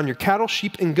 and on your cattle,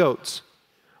 sheep, and goats.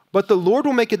 But the Lord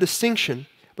will make a distinction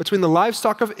between the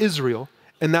livestock of Israel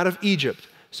and that of Egypt,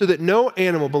 so that no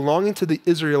animal belonging to the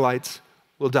Israelites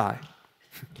will die.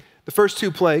 The first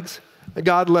 2 plagues,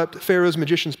 God let Pharaoh's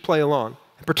magicians play along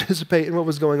and participate in what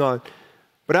was going on.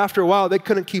 But after a while, they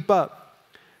couldn't keep up.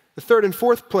 The 3rd and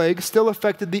 4th plague still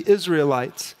affected the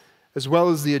Israelites as well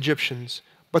as the Egyptians.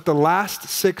 But the last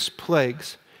 6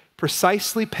 plagues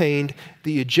precisely pained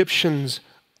the Egyptians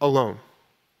alone.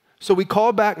 So we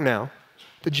call back now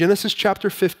to Genesis chapter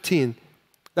 15,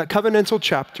 that covenantal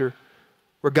chapter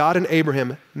where God and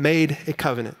Abraham made a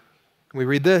covenant. And we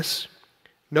read this,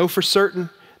 know for certain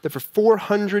that for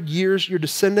 400 years your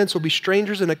descendants will be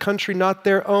strangers in a country not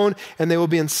their own, and they will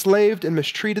be enslaved and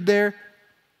mistreated there.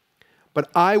 But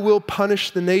I will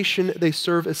punish the nation they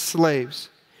serve as slaves,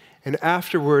 and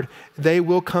afterward they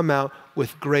will come out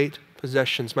with great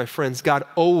possessions. My friends, God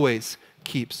always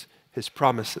keeps his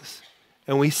promises.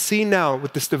 And we see now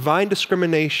with this divine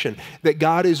discrimination that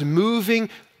God is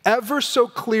moving ever so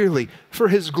clearly for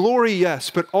his glory, yes,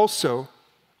 but also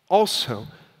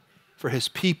for his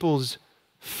people's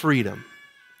freedom.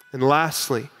 And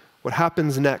lastly, what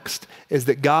happens next is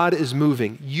that God is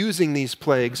moving, using these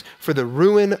plagues for the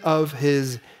ruin of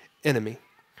his enemy.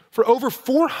 For over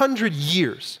 400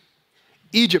 years,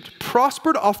 Egypt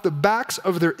prospered off the backs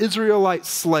of their Israelite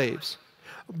slaves.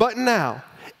 But now,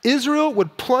 Israel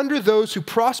would plunder those who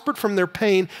prospered from their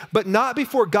pain, but not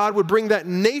before God would bring that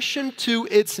nation to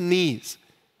its knees.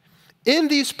 In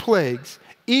these plagues,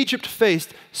 Egypt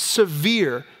faced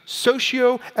severe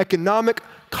socioeconomic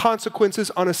consequences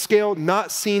on a scale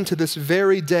not seen to this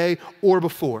very day or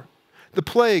before. The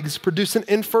plagues produced an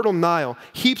infertile Nile,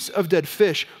 heaps of dead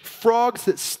fish, frogs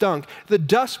that stunk. The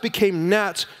dust became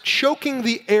gnats, choking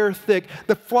the air thick.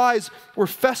 The flies were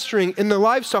festering, and the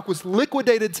livestock was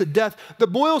liquidated to death. The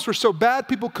boils were so bad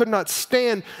people could not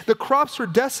stand. The crops were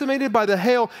decimated by the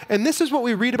hail, and this is what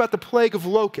we read about the plague of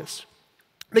locusts.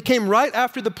 They came right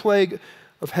after the plague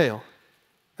of hail.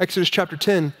 Exodus chapter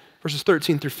 10, verses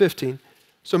 13 through 15.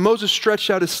 So Moses stretched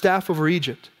out his staff over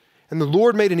Egypt, and the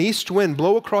Lord made an east wind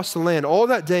blow across the land all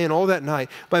that day and all that night.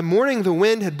 By morning, the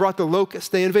wind had brought the locusts.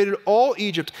 They invaded all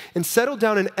Egypt and settled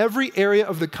down in every area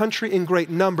of the country in great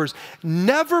numbers.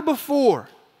 Never before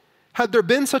had there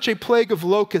been such a plague of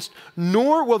locusts,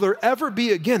 nor will there ever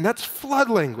be again. That's flood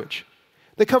language.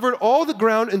 They covered all the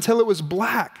ground until it was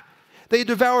black. They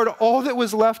devoured all that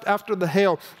was left after the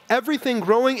hail, everything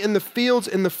growing in the fields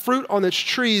and the fruit on its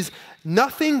trees.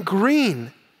 Nothing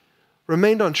green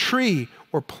remained on tree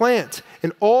or plant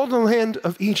in all the land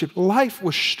of Egypt. Life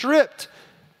was stripped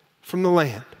from the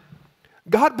land.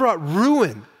 God brought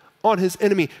ruin on his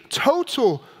enemy,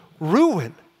 total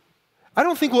ruin. I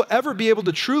don't think we'll ever be able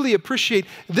to truly appreciate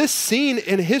this scene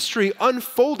in history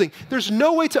unfolding. There's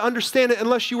no way to understand it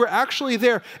unless you were actually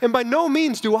there. And by no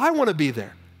means do I want to be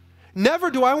there. Never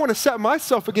do I want to set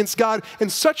myself against God in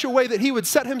such a way that he would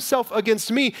set himself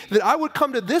against me, that I would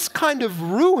come to this kind of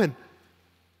ruin.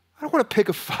 I don't want to pick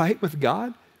a fight with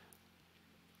God.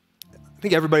 I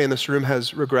think everybody in this room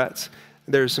has regrets.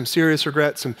 There's some serious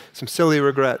regrets, some silly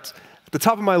regrets. At the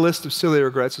top of my list of silly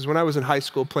regrets is when I was in high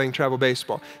school playing travel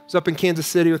baseball. I was up in Kansas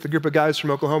City with a group of guys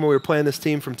from Oklahoma. We were playing this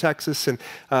team from Texas, and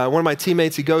one of my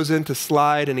teammates, he goes in to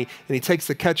slide, and he takes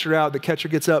the catcher out. The catcher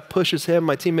gets up, pushes him.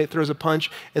 My teammate throws a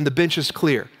punch, and the bench is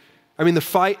clear. I mean, the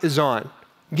fight is on.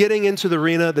 Getting into the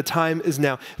arena, the time is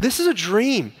now. This is a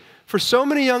dream for so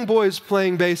many young boys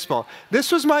playing baseball.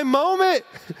 This was my moment.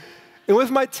 And with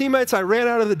my teammates, I ran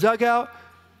out of the dugout,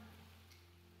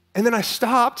 and then I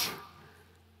stopped.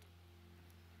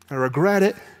 I regret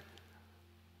it.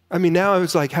 I mean, now I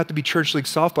was like, had to be church league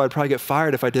softball. I'd probably get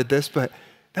fired if I did this, but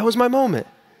that was my moment.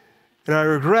 And I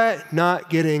regret not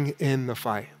getting in the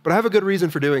fight. But I have a good reason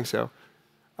for doing so.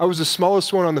 I was the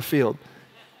smallest one on the field.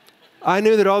 I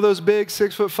knew that all those big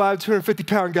 6'5",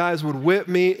 250-pound guys would whip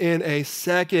me in a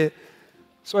second.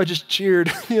 So I just cheered,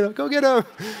 go get him.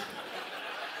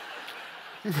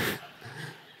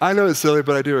 I know it's silly,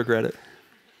 but I do regret it.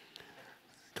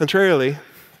 Contrarily,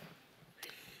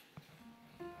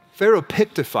 Pharaoh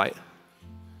picked a fight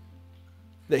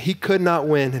that he could not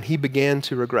win, and he began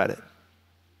to regret it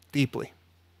deeply.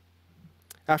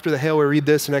 After the hail, we read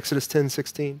this in Exodus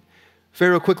 10:16.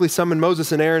 Pharaoh quickly summoned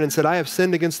Moses and Aaron and said, I have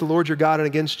sinned against the Lord your God and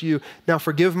against you. Now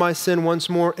forgive my sin once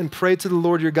more and pray to the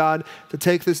Lord your God to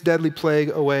take this deadly plague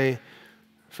away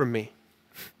from me.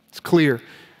 It's clear.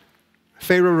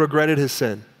 Pharaoh regretted his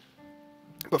sin.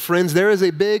 But friends, there is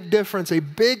a big difference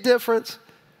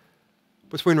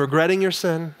between regretting your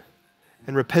sin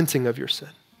and repenting of your sin.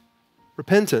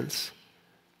 Repentance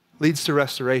leads to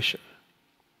restoration.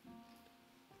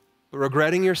 But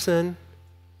regretting your sin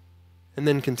and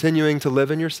then continuing to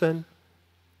live in your sin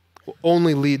will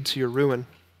only lead to your ruin.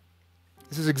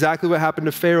 This is exactly what happened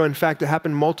to Pharaoh. In fact, it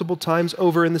happened multiple times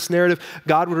over in this narrative.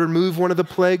 God would remove one of the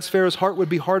plagues. Pharaoh's heart would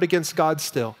be hard against God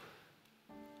still.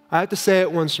 I have to say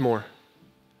it once more.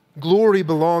 Glory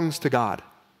belongs to God.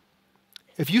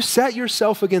 If you set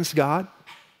yourself against God,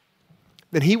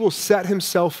 then he will set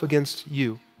himself against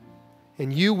you,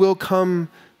 and you will come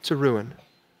to ruin.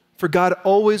 For God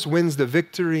always wins the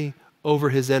victory over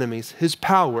his enemies. His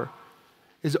power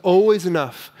is always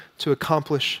enough to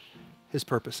accomplish his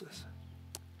purposes.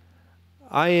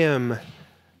 I am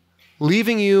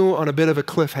leaving you on a bit of a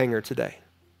cliffhanger today.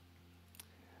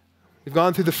 We've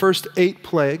gone through the first 8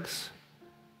 plagues,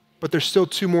 but there's still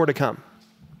 2 more to come.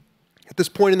 At this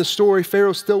point in the story,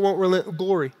 Pharaoh still won't relent with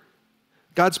glory.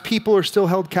 God's people are still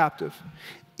held captive.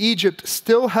 Egypt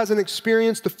still hasn't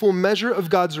experienced the full measure of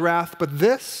God's wrath, but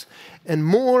this and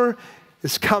more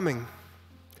is coming.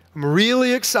 I'm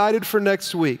really excited for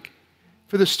next week.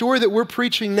 For the story that we're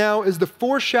preaching now is the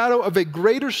foreshadow of a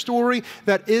greater story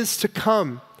that is to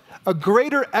come. A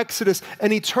greater exodus,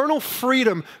 an eternal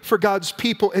freedom for God's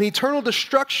people, an eternal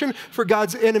destruction for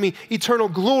God's enemy, eternal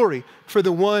glory for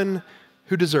the one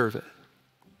who deserves it.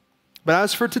 But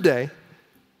as for today,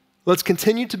 let's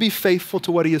continue to be faithful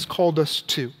to what he has called us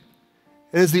to.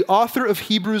 And as the author of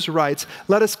Hebrews writes,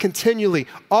 let us continually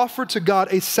offer to God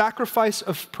a sacrifice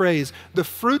of praise, the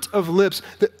fruit of lips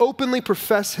that openly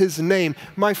profess his name.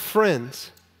 My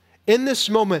friends, in this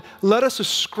moment, let us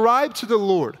ascribe to the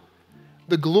Lord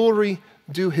the glory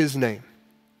due his name.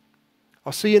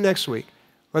 I'll see you next week.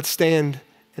 Let's stand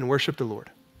and worship the Lord.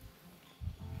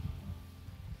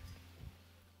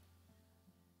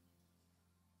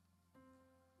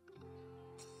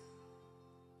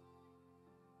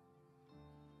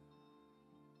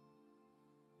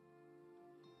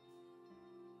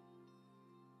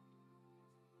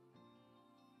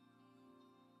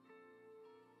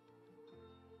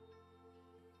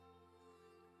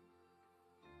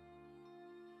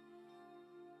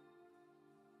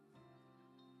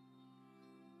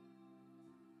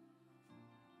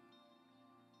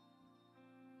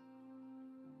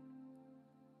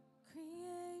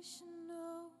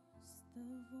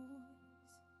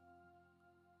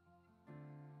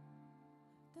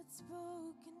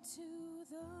 spoken to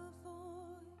the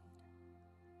void,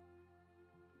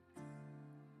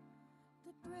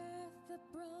 the breath that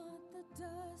brought the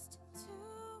dust to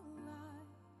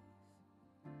life,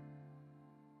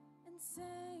 and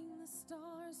sang the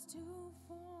stars to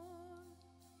form.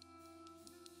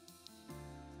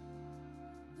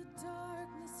 The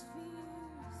darkness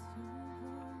fears your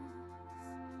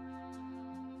voice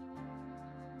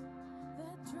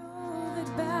that drove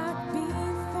it back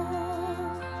before.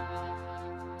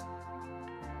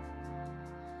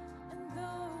 And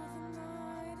though the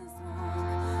night is long,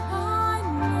 I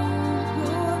know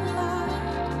your light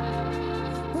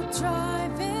will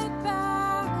drive it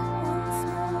back once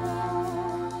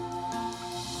more.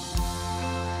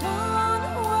 One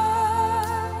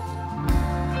word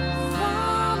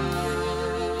from you,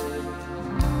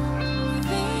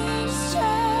 things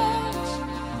change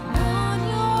on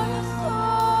your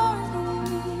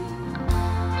authority.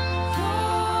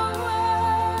 Your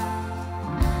word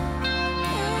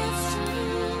is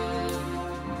true.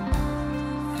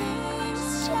 Things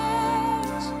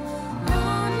change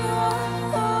on your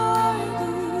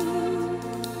authority.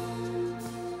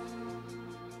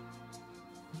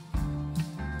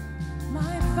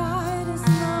 My fight is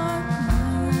not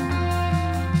mine.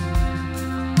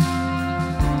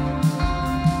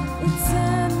 Its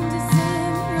end is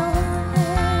in your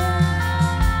hands.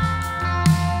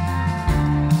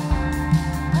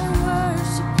 I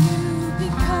worship you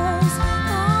because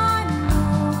I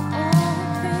know all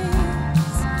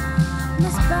things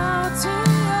must bow to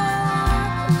your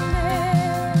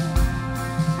command.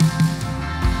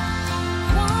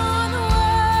 One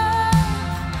word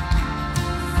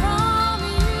from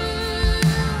you,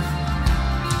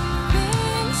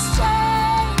 things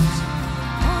change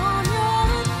on your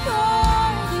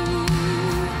authority.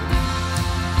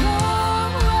 Your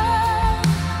word,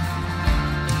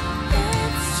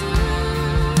 it's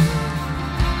true.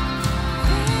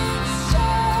 Things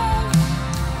change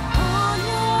on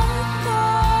your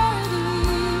authority.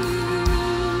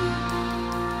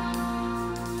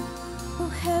 Will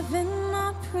heaven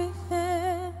not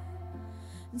prevail,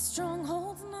 and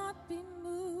strongholds not be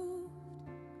moved?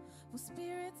 Will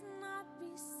spirits not be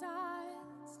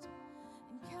silenced,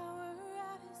 and cower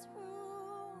at his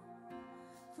rule?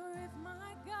 For if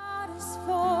my God is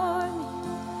for me,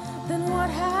 then what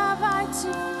have I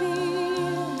to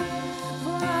fear?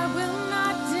 For I will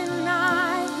not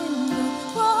deny him the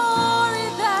glory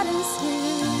that is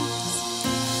his.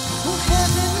 Will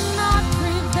heaven not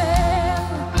prevail,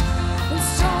 and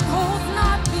strongholds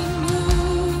not be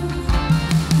moved?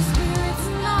 Will spirits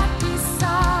not be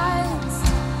silenced,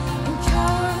 and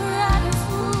cower at his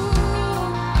rule?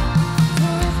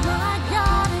 For if my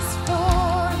God is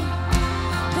for me,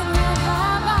 then what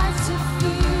have I to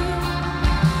fear?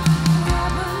 For I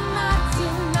will not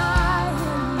deny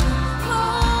him the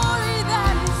glory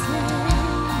that is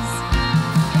his.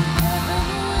 And heaven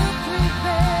will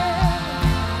prevail,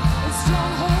 and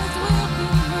strongholds will be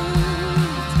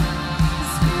moved. The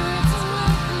spirits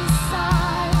will be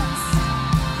silenced,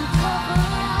 and cover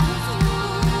at his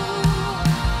rule.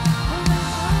 For if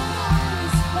my God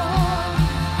is for me,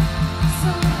 so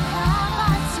what have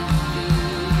I to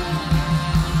fear?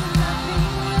 For nothing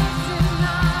will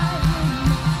deny him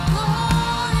the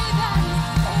glory that is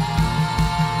his.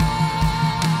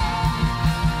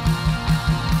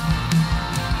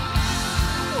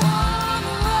 One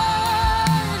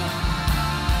word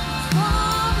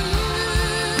from you,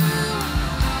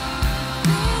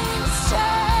 things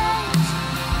change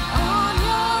on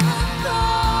your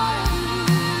authority.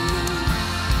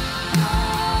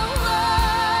 Your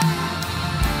word,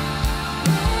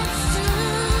 it's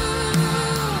true.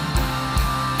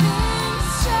 Things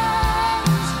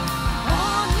change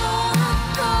on your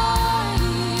authority.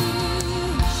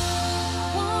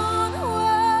 One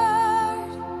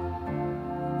word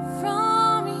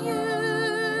from you,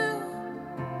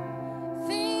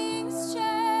 things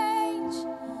change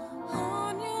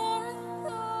on your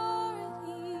authority.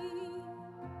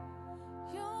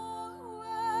 Your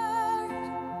word,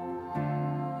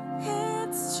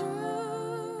 it's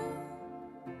true.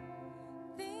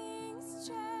 Things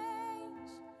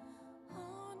change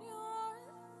on your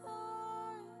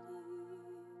authority.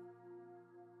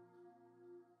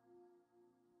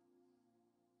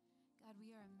 God, we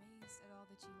are amazed at all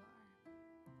that you are.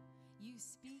 You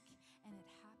speak and it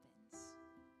happens.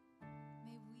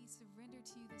 May we surrender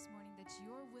to you this morning that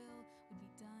your will would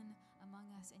be done among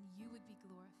us and you would be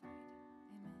glorified.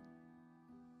 Amen.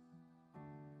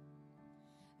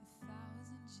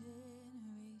 1,000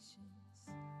 generations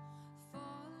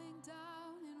falling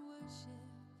down in worship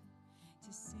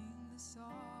to sing the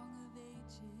song of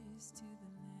ages to the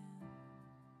Lamb.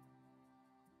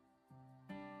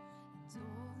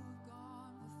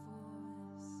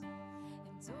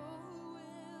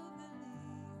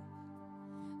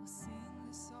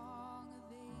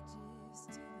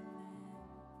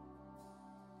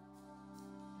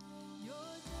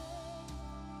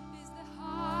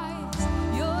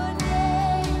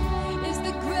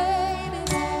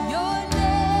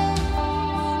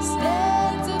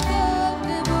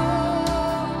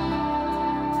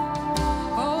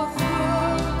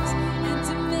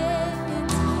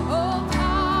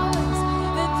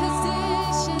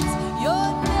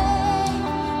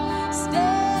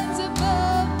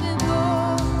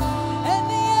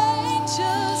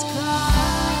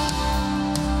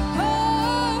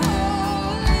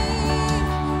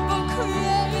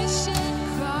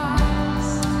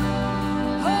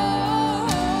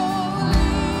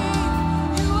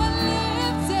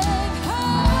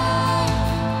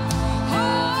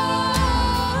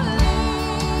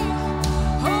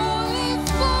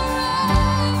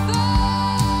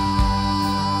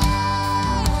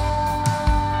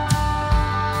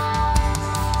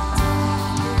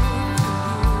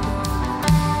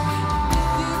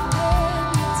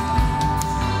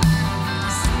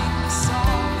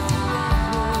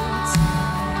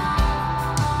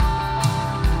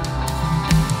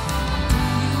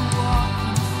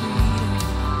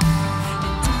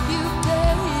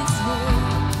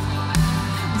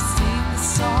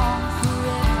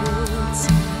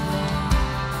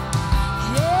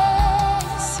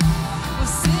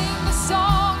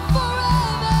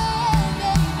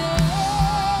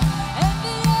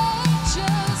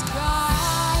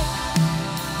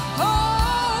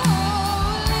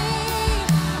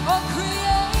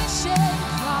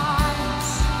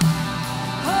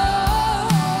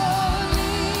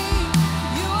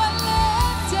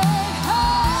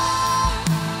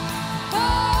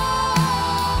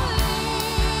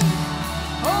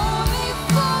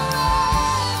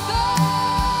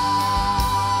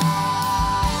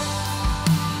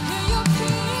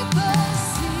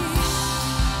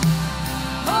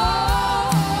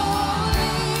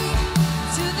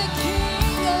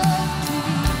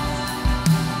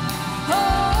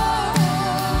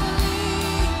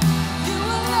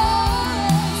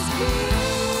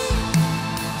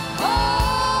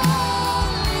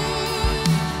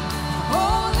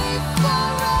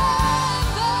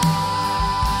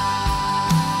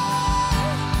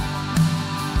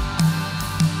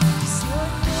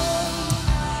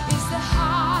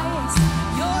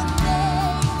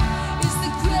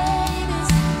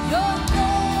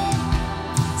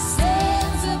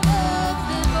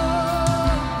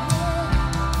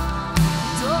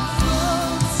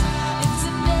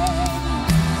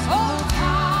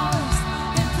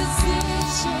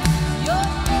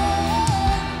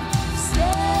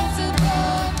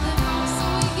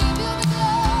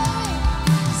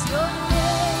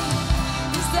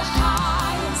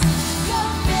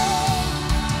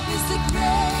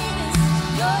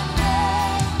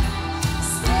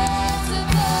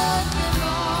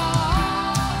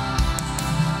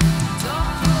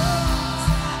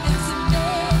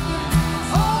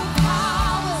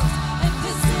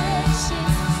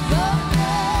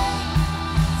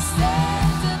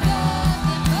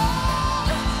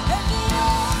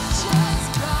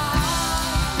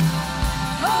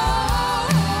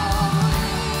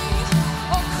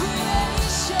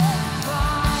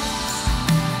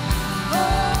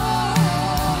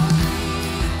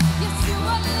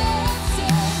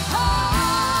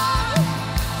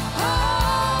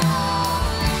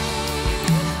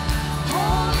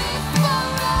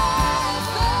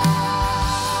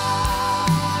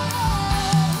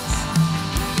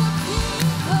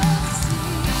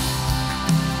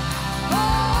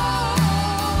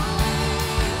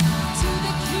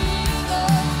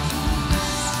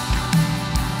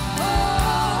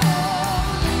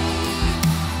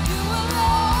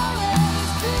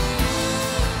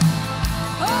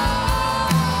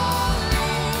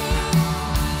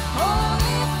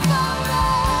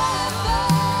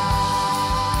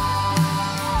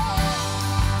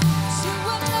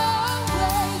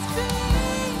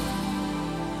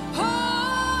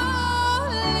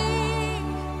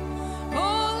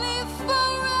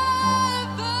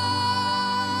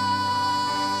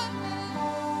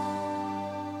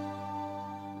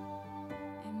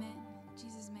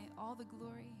 all the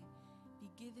glory be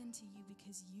given to you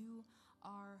because you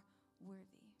are worthy.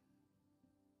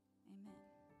 Amen.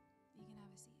 You can have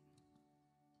a seat.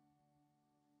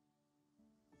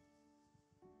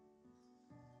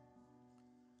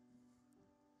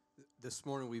 This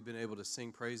morning we've been able to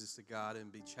sing praises to God and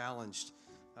be challenged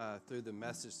through the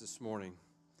message this morning.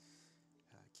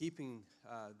 Keeping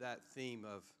that theme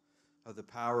of the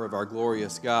power of our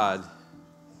glorious God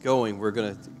going, we're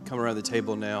going to come around the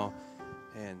table now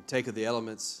and take of the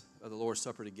elements of the Lord's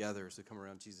Supper together as we come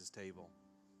around Jesus' table.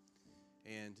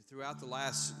 And throughout the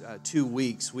last 2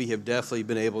 weeks, we have definitely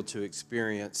been able to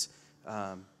experience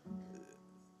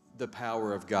the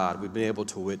power of God. We've been able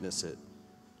to witness it.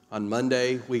 On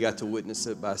Monday, we got to witness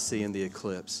it by seeing the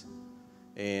eclipse.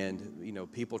 And,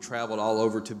 people traveled all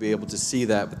over to be able to see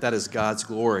that, but that is God's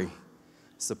glory.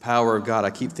 It's the power of God. I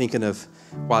keep thinking of,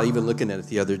 while even looking at it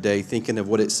the other day, thinking of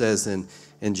what it says in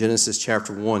Genesis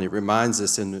chapter 1. It reminds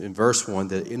us in verse 1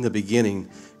 that in the beginning,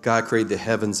 God created the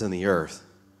heavens and the earth.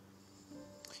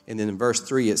 And then in verse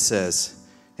 3, it says,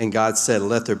 and God said,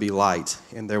 let there be light,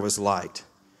 and there was light.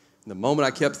 The moment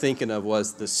I kept thinking of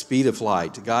was the speed of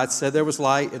light. God said there was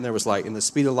light, and there was light. And the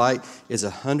speed of light is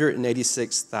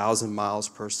 186,000 miles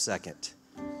per second.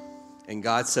 And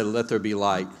God said, let there be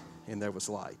light, and there was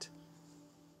light.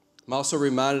 I'm also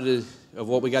reminded of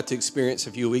what we got to experience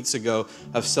a few weeks ago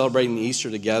of celebrating Easter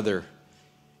together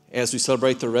as we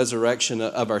celebrate the resurrection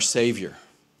of our Savior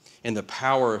and the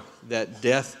power that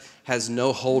death has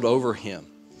no hold over him.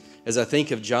 As I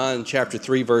think of John chapter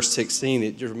 3, verse 16,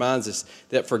 it reminds us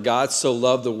that for God so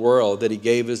loved the world that he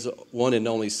gave his one and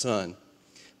only Son,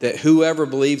 that whoever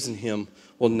believes in him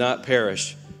will not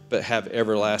perish, but have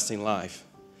everlasting life.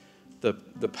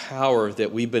 The power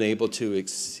that we've been able to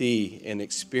see and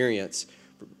experience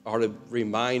are to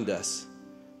remind us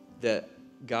that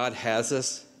God has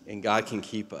us and God can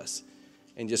keep us.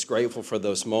 And just grateful for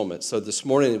those moments. So this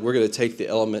morning, we're going to take the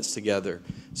elements together.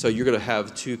 So you're going to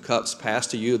have 2 cups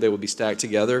passed to you. They will be stacked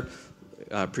together.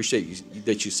 I appreciate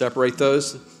that you separate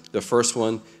those. The first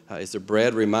one is the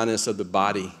bread, reminding us of the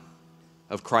body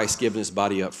of Christ giving his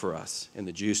body up for us, and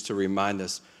the juice to remind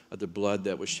us of the blood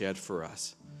that was shed for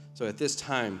us. So at this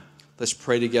time, let's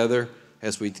pray together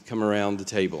as we come around the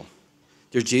table.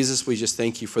 Dear Jesus, we just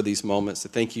thank you for these moments.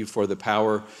 Thank you for the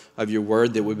power of your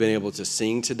word that we've been able to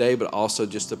sing today, but also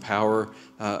just the power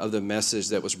of the message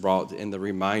that was brought and the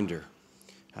reminder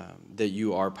that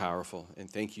you are powerful. And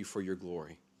thank you for your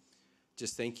glory.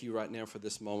 Just thank you right now for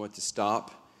this moment to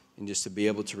stop and just to be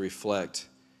able to reflect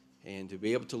and to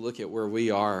be able to look at where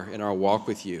we are in our walk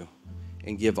with you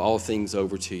and give all things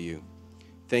over to you.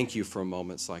 Thank you for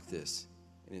moments like this.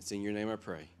 And it's in your name I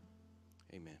pray.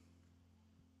 Amen.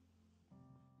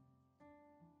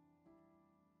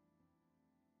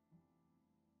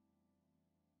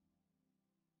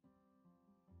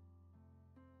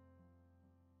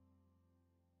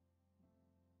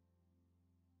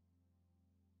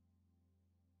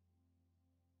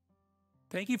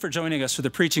 Thank you for joining us for the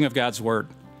preaching of God's Word.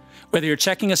 Whether you're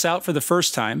checking us out for the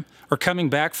first time or coming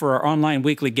back for our online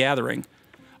weekly gathering,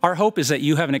 our hope is that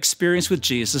you have an experience with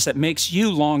Jesus that makes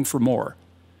you long for more.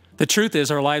 The truth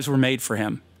is, our lives were made for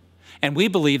him, and we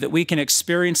believe that we can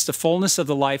experience the fullness of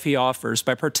the life he offers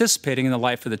by participating in the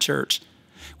life of the church,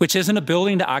 which isn't a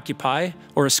building to occupy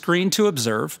or a screen to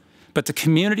observe, but the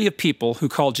community of people who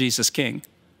call Jesus King.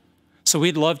 So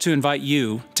we'd love to invite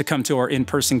you to come to our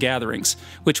in-person gatherings,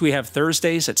 which we have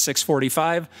Thursdays at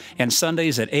 6:45 and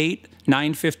Sundays at 8,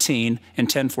 9:15, and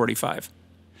 10:45.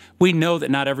 We know that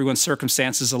not everyone's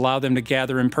circumstances allow them to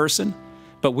gather in person,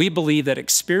 but we believe that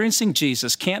experiencing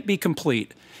Jesus can't be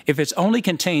complete if it's only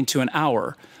contained to an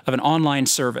hour of an online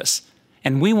service,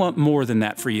 and we want more than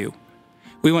that for you.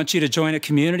 We want you to join a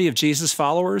community of Jesus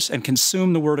followers and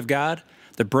consume the Word of God,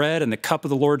 the bread and the cup of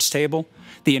the Lord's table,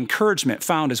 the encouragement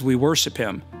found as we worship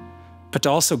him, but to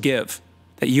also give,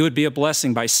 that you would be a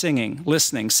blessing by singing,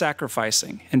 listening,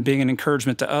 sacrificing, and being an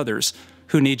encouragement to others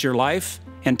who need your life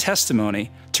and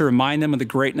testimony to remind them of the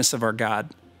greatness of our God.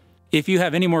 If you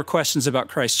have any more questions about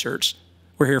Christ Church,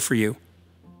 we're here for you.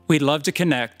 We'd love to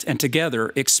connect and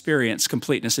together experience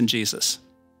completeness in Jesus.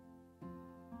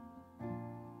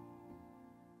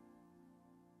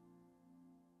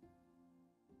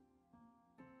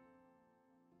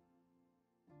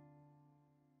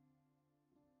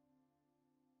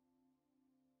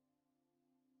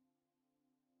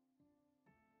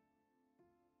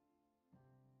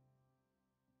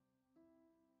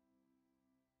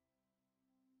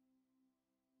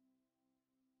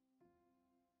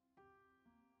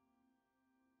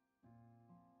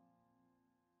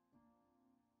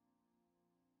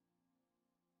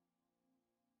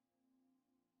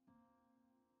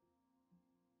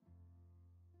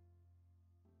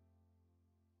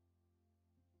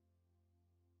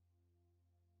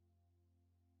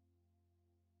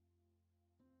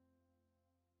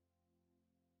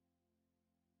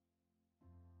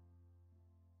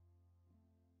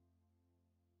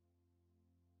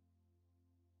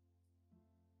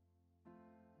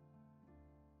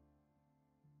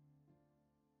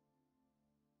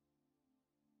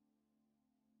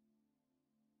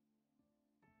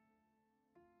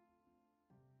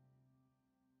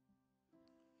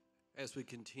 As we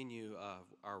continue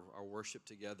our worship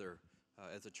together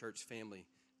as a church family,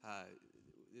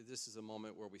 this is a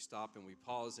moment where we stop and we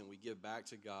pause and we give back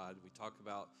to God. We talk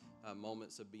about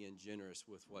moments of being generous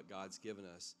with what God's given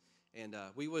us. And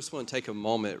we just want to take a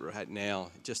moment right now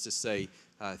just to say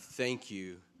thank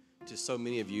you to so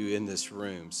many of you in this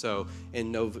room. So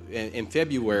in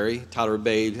February, Tyler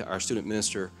Bade, our student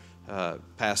minister,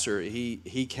 pastor,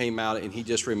 he came out and he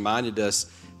just reminded us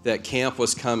that camp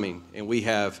was coming. And we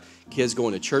have kids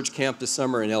going to church camp this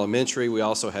summer in elementary. We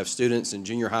also have students in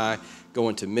junior high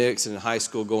going to mix, and in high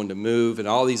school going to move, and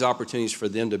all these opportunities for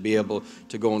them to be able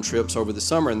to go on trips over the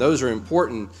summer. And those are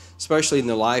important, especially in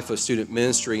the life of student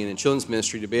ministry and in children's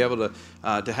ministry, to be able to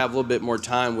have a little bit more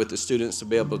time with the students, to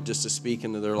be able just to speak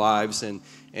into their lives. And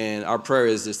our prayer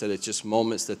is just that it's just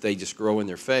moments that they just grow in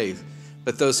their faith.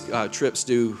 But those trips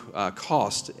do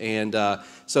cost. And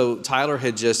so Tyler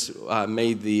had just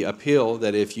made the appeal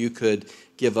that if you could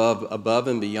give above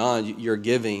and beyond your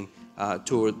giving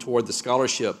toward the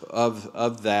scholarship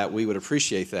of that, we would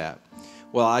appreciate that.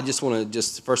 Well, I just want to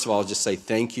first of all, just say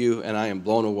thank you, and I am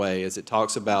blown away as it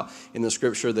talks about in the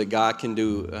scripture that God can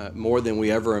do more than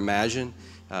we ever imagine.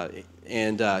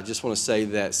 And just want to say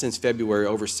that since February,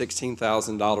 over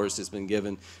 $16,000 has been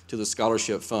given to the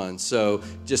scholarship fund. So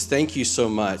just thank you so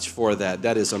much for that.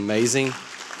 That is amazing.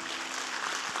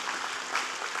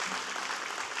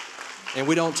 And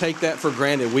we don't take that for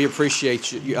granted. We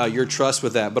appreciate your trust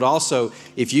with that. But also,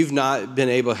 if you've not been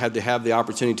able to have the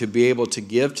opportunity to be able to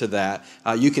give to that,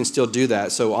 you can still do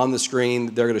that. So on the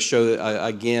screen, they're going to show,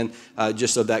 again,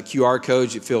 just of that QR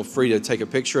code. You feel free to take a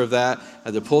picture of that,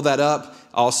 to pull that up.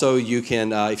 Also, you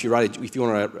can, if you want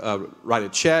to write a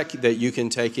check, that you can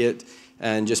take it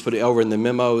and just put it over in the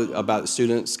memo about the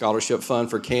Student Scholarship Fund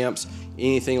for camps,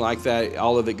 anything like that.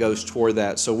 All of it goes toward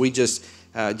that. So we just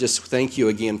thank you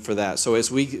again for that. So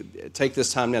as we take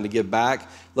this time now to give back, I'd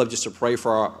love just to pray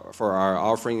for our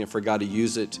offering and for God to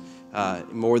use it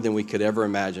more than we could ever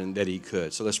imagine that He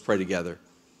could. So let's pray together.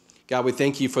 God, we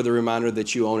thank you for the reminder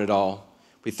that you own it all.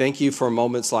 We thank you for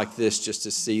moments like this just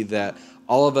to see that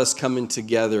all of us coming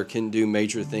together can do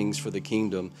major things for the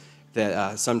kingdom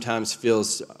that sometimes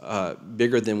feels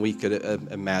bigger than we could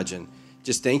imagine.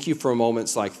 Just thank you for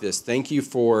moments like this. Thank you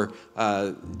for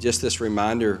just this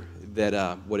reminder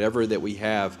that whatever that we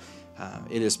have,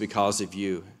 it is because of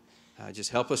you.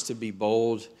 Just help us to be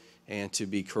bold and to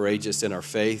be courageous in our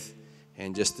faith.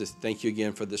 And just to thank you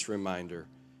again for this reminder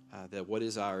that what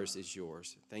is ours is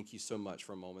yours. Thank you so much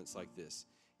for moments like this.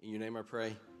 In your name I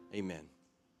pray, amen.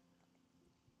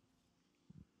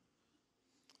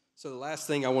 So the last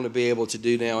thing I want to be able to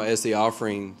do now as the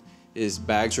offering is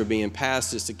bags are being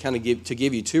passed is to kind of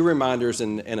give you two reminders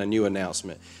and a new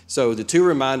announcement. So the two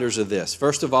reminders are this.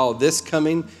 First of all, this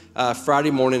coming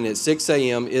Friday morning at 6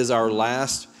 a.m. is our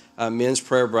last men's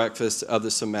prayer breakfast of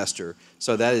the semester.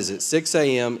 So that is at 6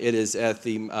 a.m. It is at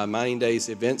the Mining Days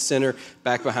Event Center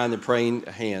back behind the Praying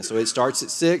Hands. So it starts at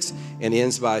 6 and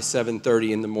ends by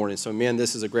 7:30 in the morning. So men,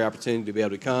 this is a great opportunity to be able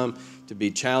to come, to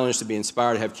be challenged, to be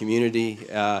inspired, to have community,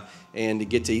 and to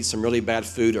get to eat some really bad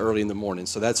food early in the morning.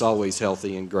 So that's always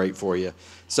healthy and great for you.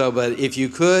 So, but if you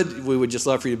could, we would just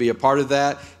love for you to be a part of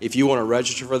that. If you want to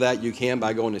register for that, you can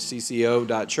by going to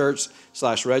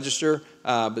cco.church/register,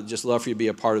 but just love for you to be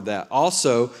a part of that.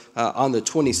 Also, on the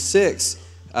 26th,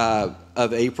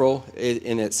 of April,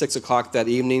 and at 6 o'clock that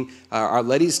evening, our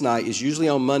Ladies' Night is usually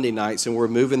on Monday nights, and we're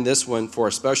moving this one for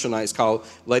a special night. It's called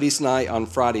Ladies' Night on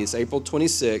Friday. It's April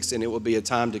 26th, and it will be a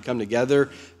time to come together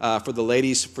for the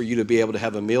ladies, for you to be able to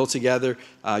have a meal together.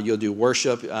 You'll do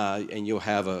worship, and you'll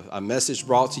have a message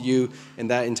brought to you, and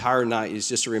that entire night is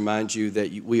just to remind you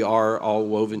that we are all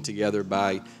woven together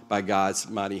by God's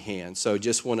mighty hand. So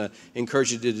just want to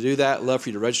encourage you to do that. Love for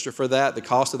you to register for that. The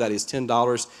cost of that is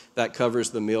 $10. That covers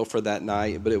the meal for that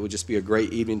night, but it will just be a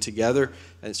great evening together.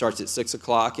 And it starts at 6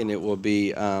 o'clock, and it will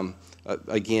be,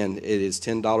 again, it is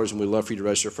 $10, and we'd love for you to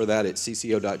register for that at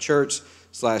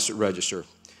cco.church/register.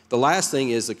 The last thing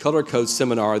is the Color Code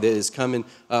Seminar that is coming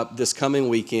up this coming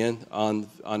weekend on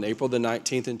April the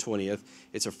 19th and 20th.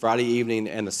 It's a Friday evening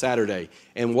and a Saturday.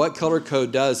 And what Color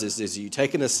Code does is you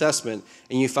take an assessment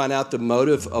and you find out the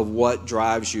motive of what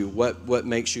drives you, what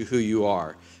makes you who you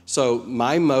are. So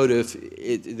my motive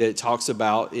that it talks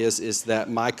about is that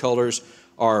my colors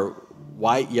are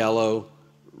white, yellow,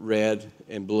 red,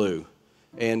 and blue.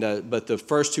 And but the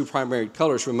first two primary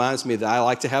colors reminds me that I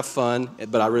like to have fun,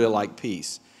 but I really like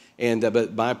peace. And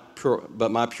but my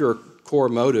pure core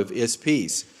motive is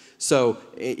peace. So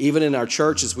even in our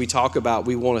churches, we talk about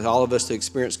we want all of us to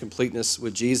experience completeness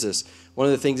with Jesus. one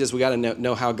of the things is we got to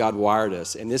know how God wired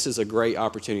us, and this is a great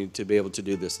opportunity to be able to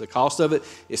do this. The cost of it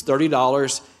is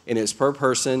 $30, and it's per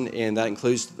person, and that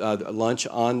includes lunch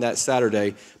on that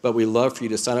Saturday. But we love for you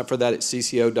to sign up for that at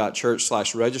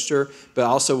cco.church/register. But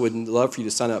also would love for you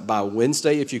to sign up by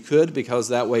Wednesday if you could, because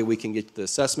that way we can get the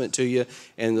assessment to you,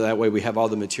 and that way we have all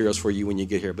the materials for you when you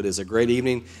get here. But it's a great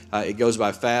evening. It goes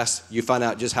by fast. You find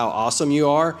out just how awesome you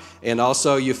are, and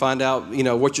also you find out,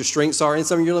 what your strengths are and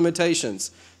some of your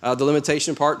limitations. The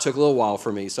limitation part took a little while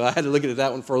for me, so I had to look at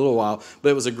that one for a little while. But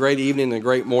it was a great evening and a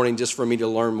great morning just for me to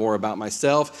learn more about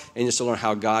myself and just to learn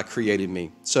how God created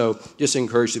me. So just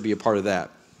encouraged to be a part of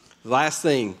that. The last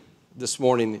thing this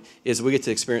morning is we get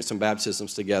to experience some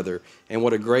baptisms together. And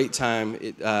what a great time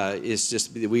it is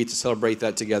just we get to celebrate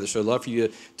that together. So I'd love for you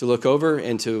to look over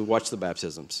and to watch the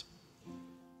baptisms.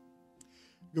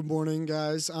 Good morning,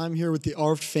 guys. I'm here with the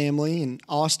Arft family, and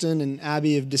Austin and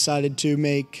Abby have decided to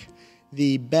make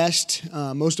the best,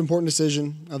 most important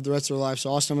decision of the rest of their life.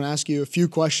 So, Austin, I'm going to ask you a few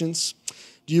questions.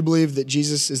 Do you believe that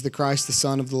Jesus is the Christ, the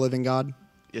Son of the living God?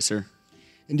 Yes, sir.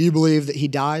 And do you believe that he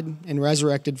died and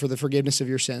resurrected for the forgiveness of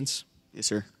your sins? Yes,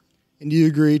 sir. And do you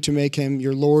agree to make him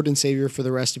your Lord and Savior for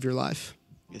the rest of your life?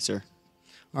 Yes, sir.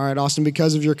 All right, Austin,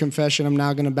 because of your confession, I'm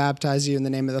now going to baptize you in the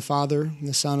name of the Father, and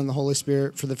the Son, and the Holy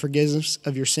Spirit for the forgiveness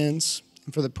of your sins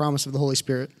and for the promise of the Holy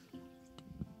Spirit.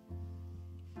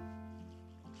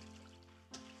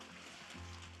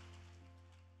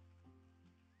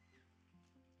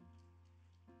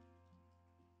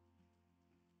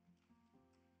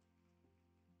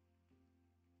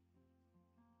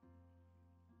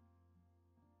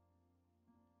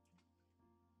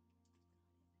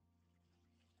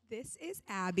 This is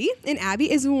Abby, and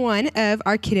Abby is one of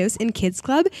our kiddos in Kids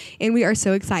Club, and we are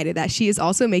so excited that she is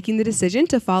also making the decision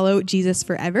to follow Jesus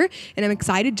forever, and I'm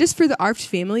excited just for the Arft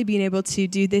family being able to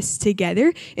do this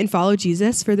together and follow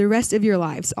Jesus for the rest of your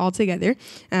lives all together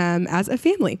as a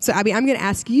family. So Abby, I'm going to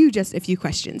ask you just a few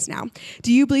questions now.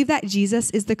 Do you believe that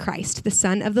Jesus is the Christ, the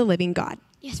Son of the living God?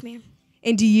 Yes, ma'am.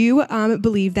 And do you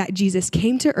believe that Jesus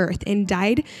came to earth and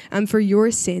died for your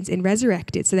sins and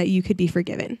resurrected so that you could be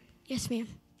forgiven? Yes, ma'am.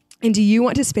 And do you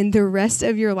want to spend the rest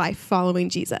of your life following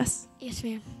Jesus? Yes,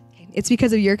 ma'am. Okay. It's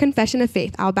because of your confession of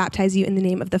faith, I'll baptize you in the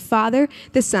name of the Father,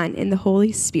 the Son, and the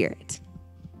Holy Spirit.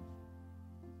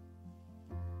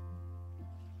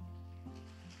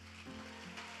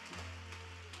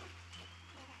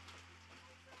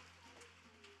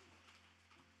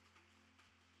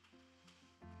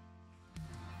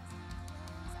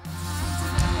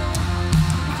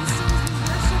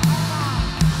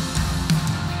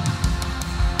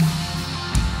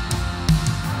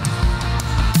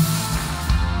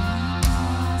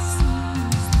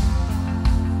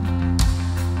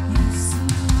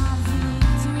 See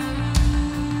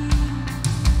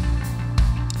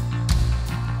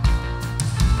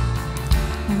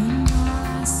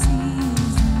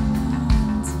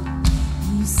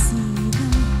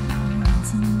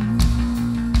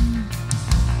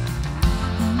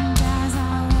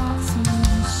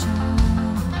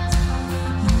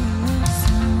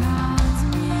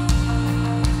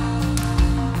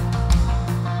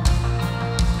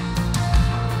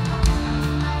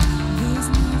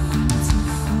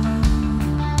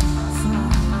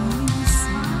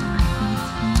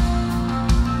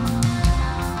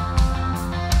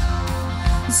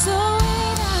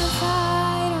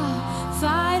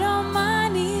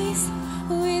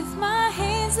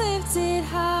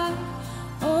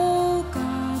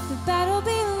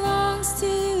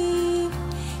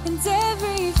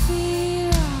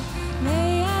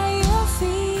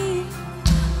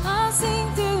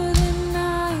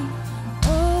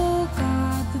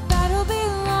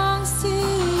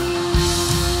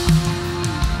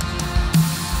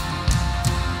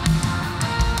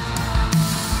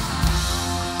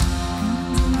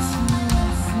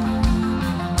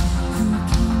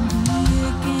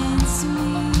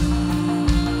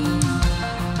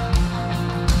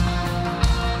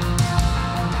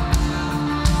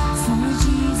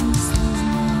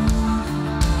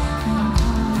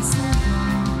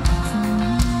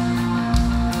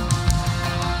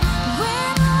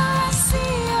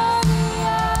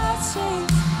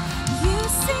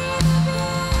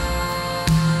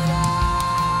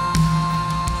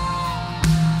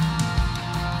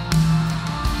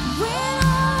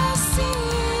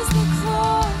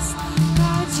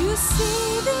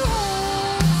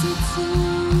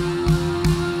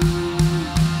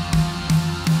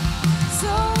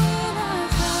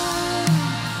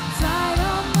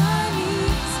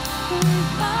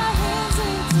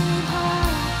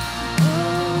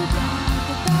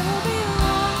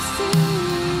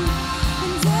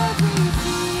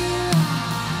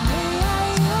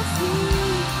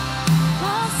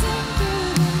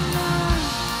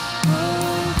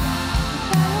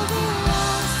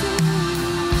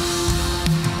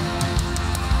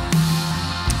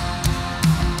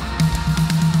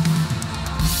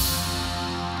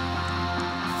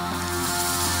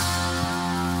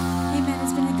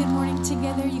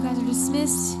together. You guys are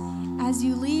dismissed. As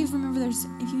you leave, remember,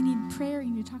 if you need prayer,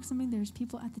 you need to talk to somebody, there's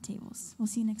people at the tables. We'll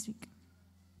see you next week.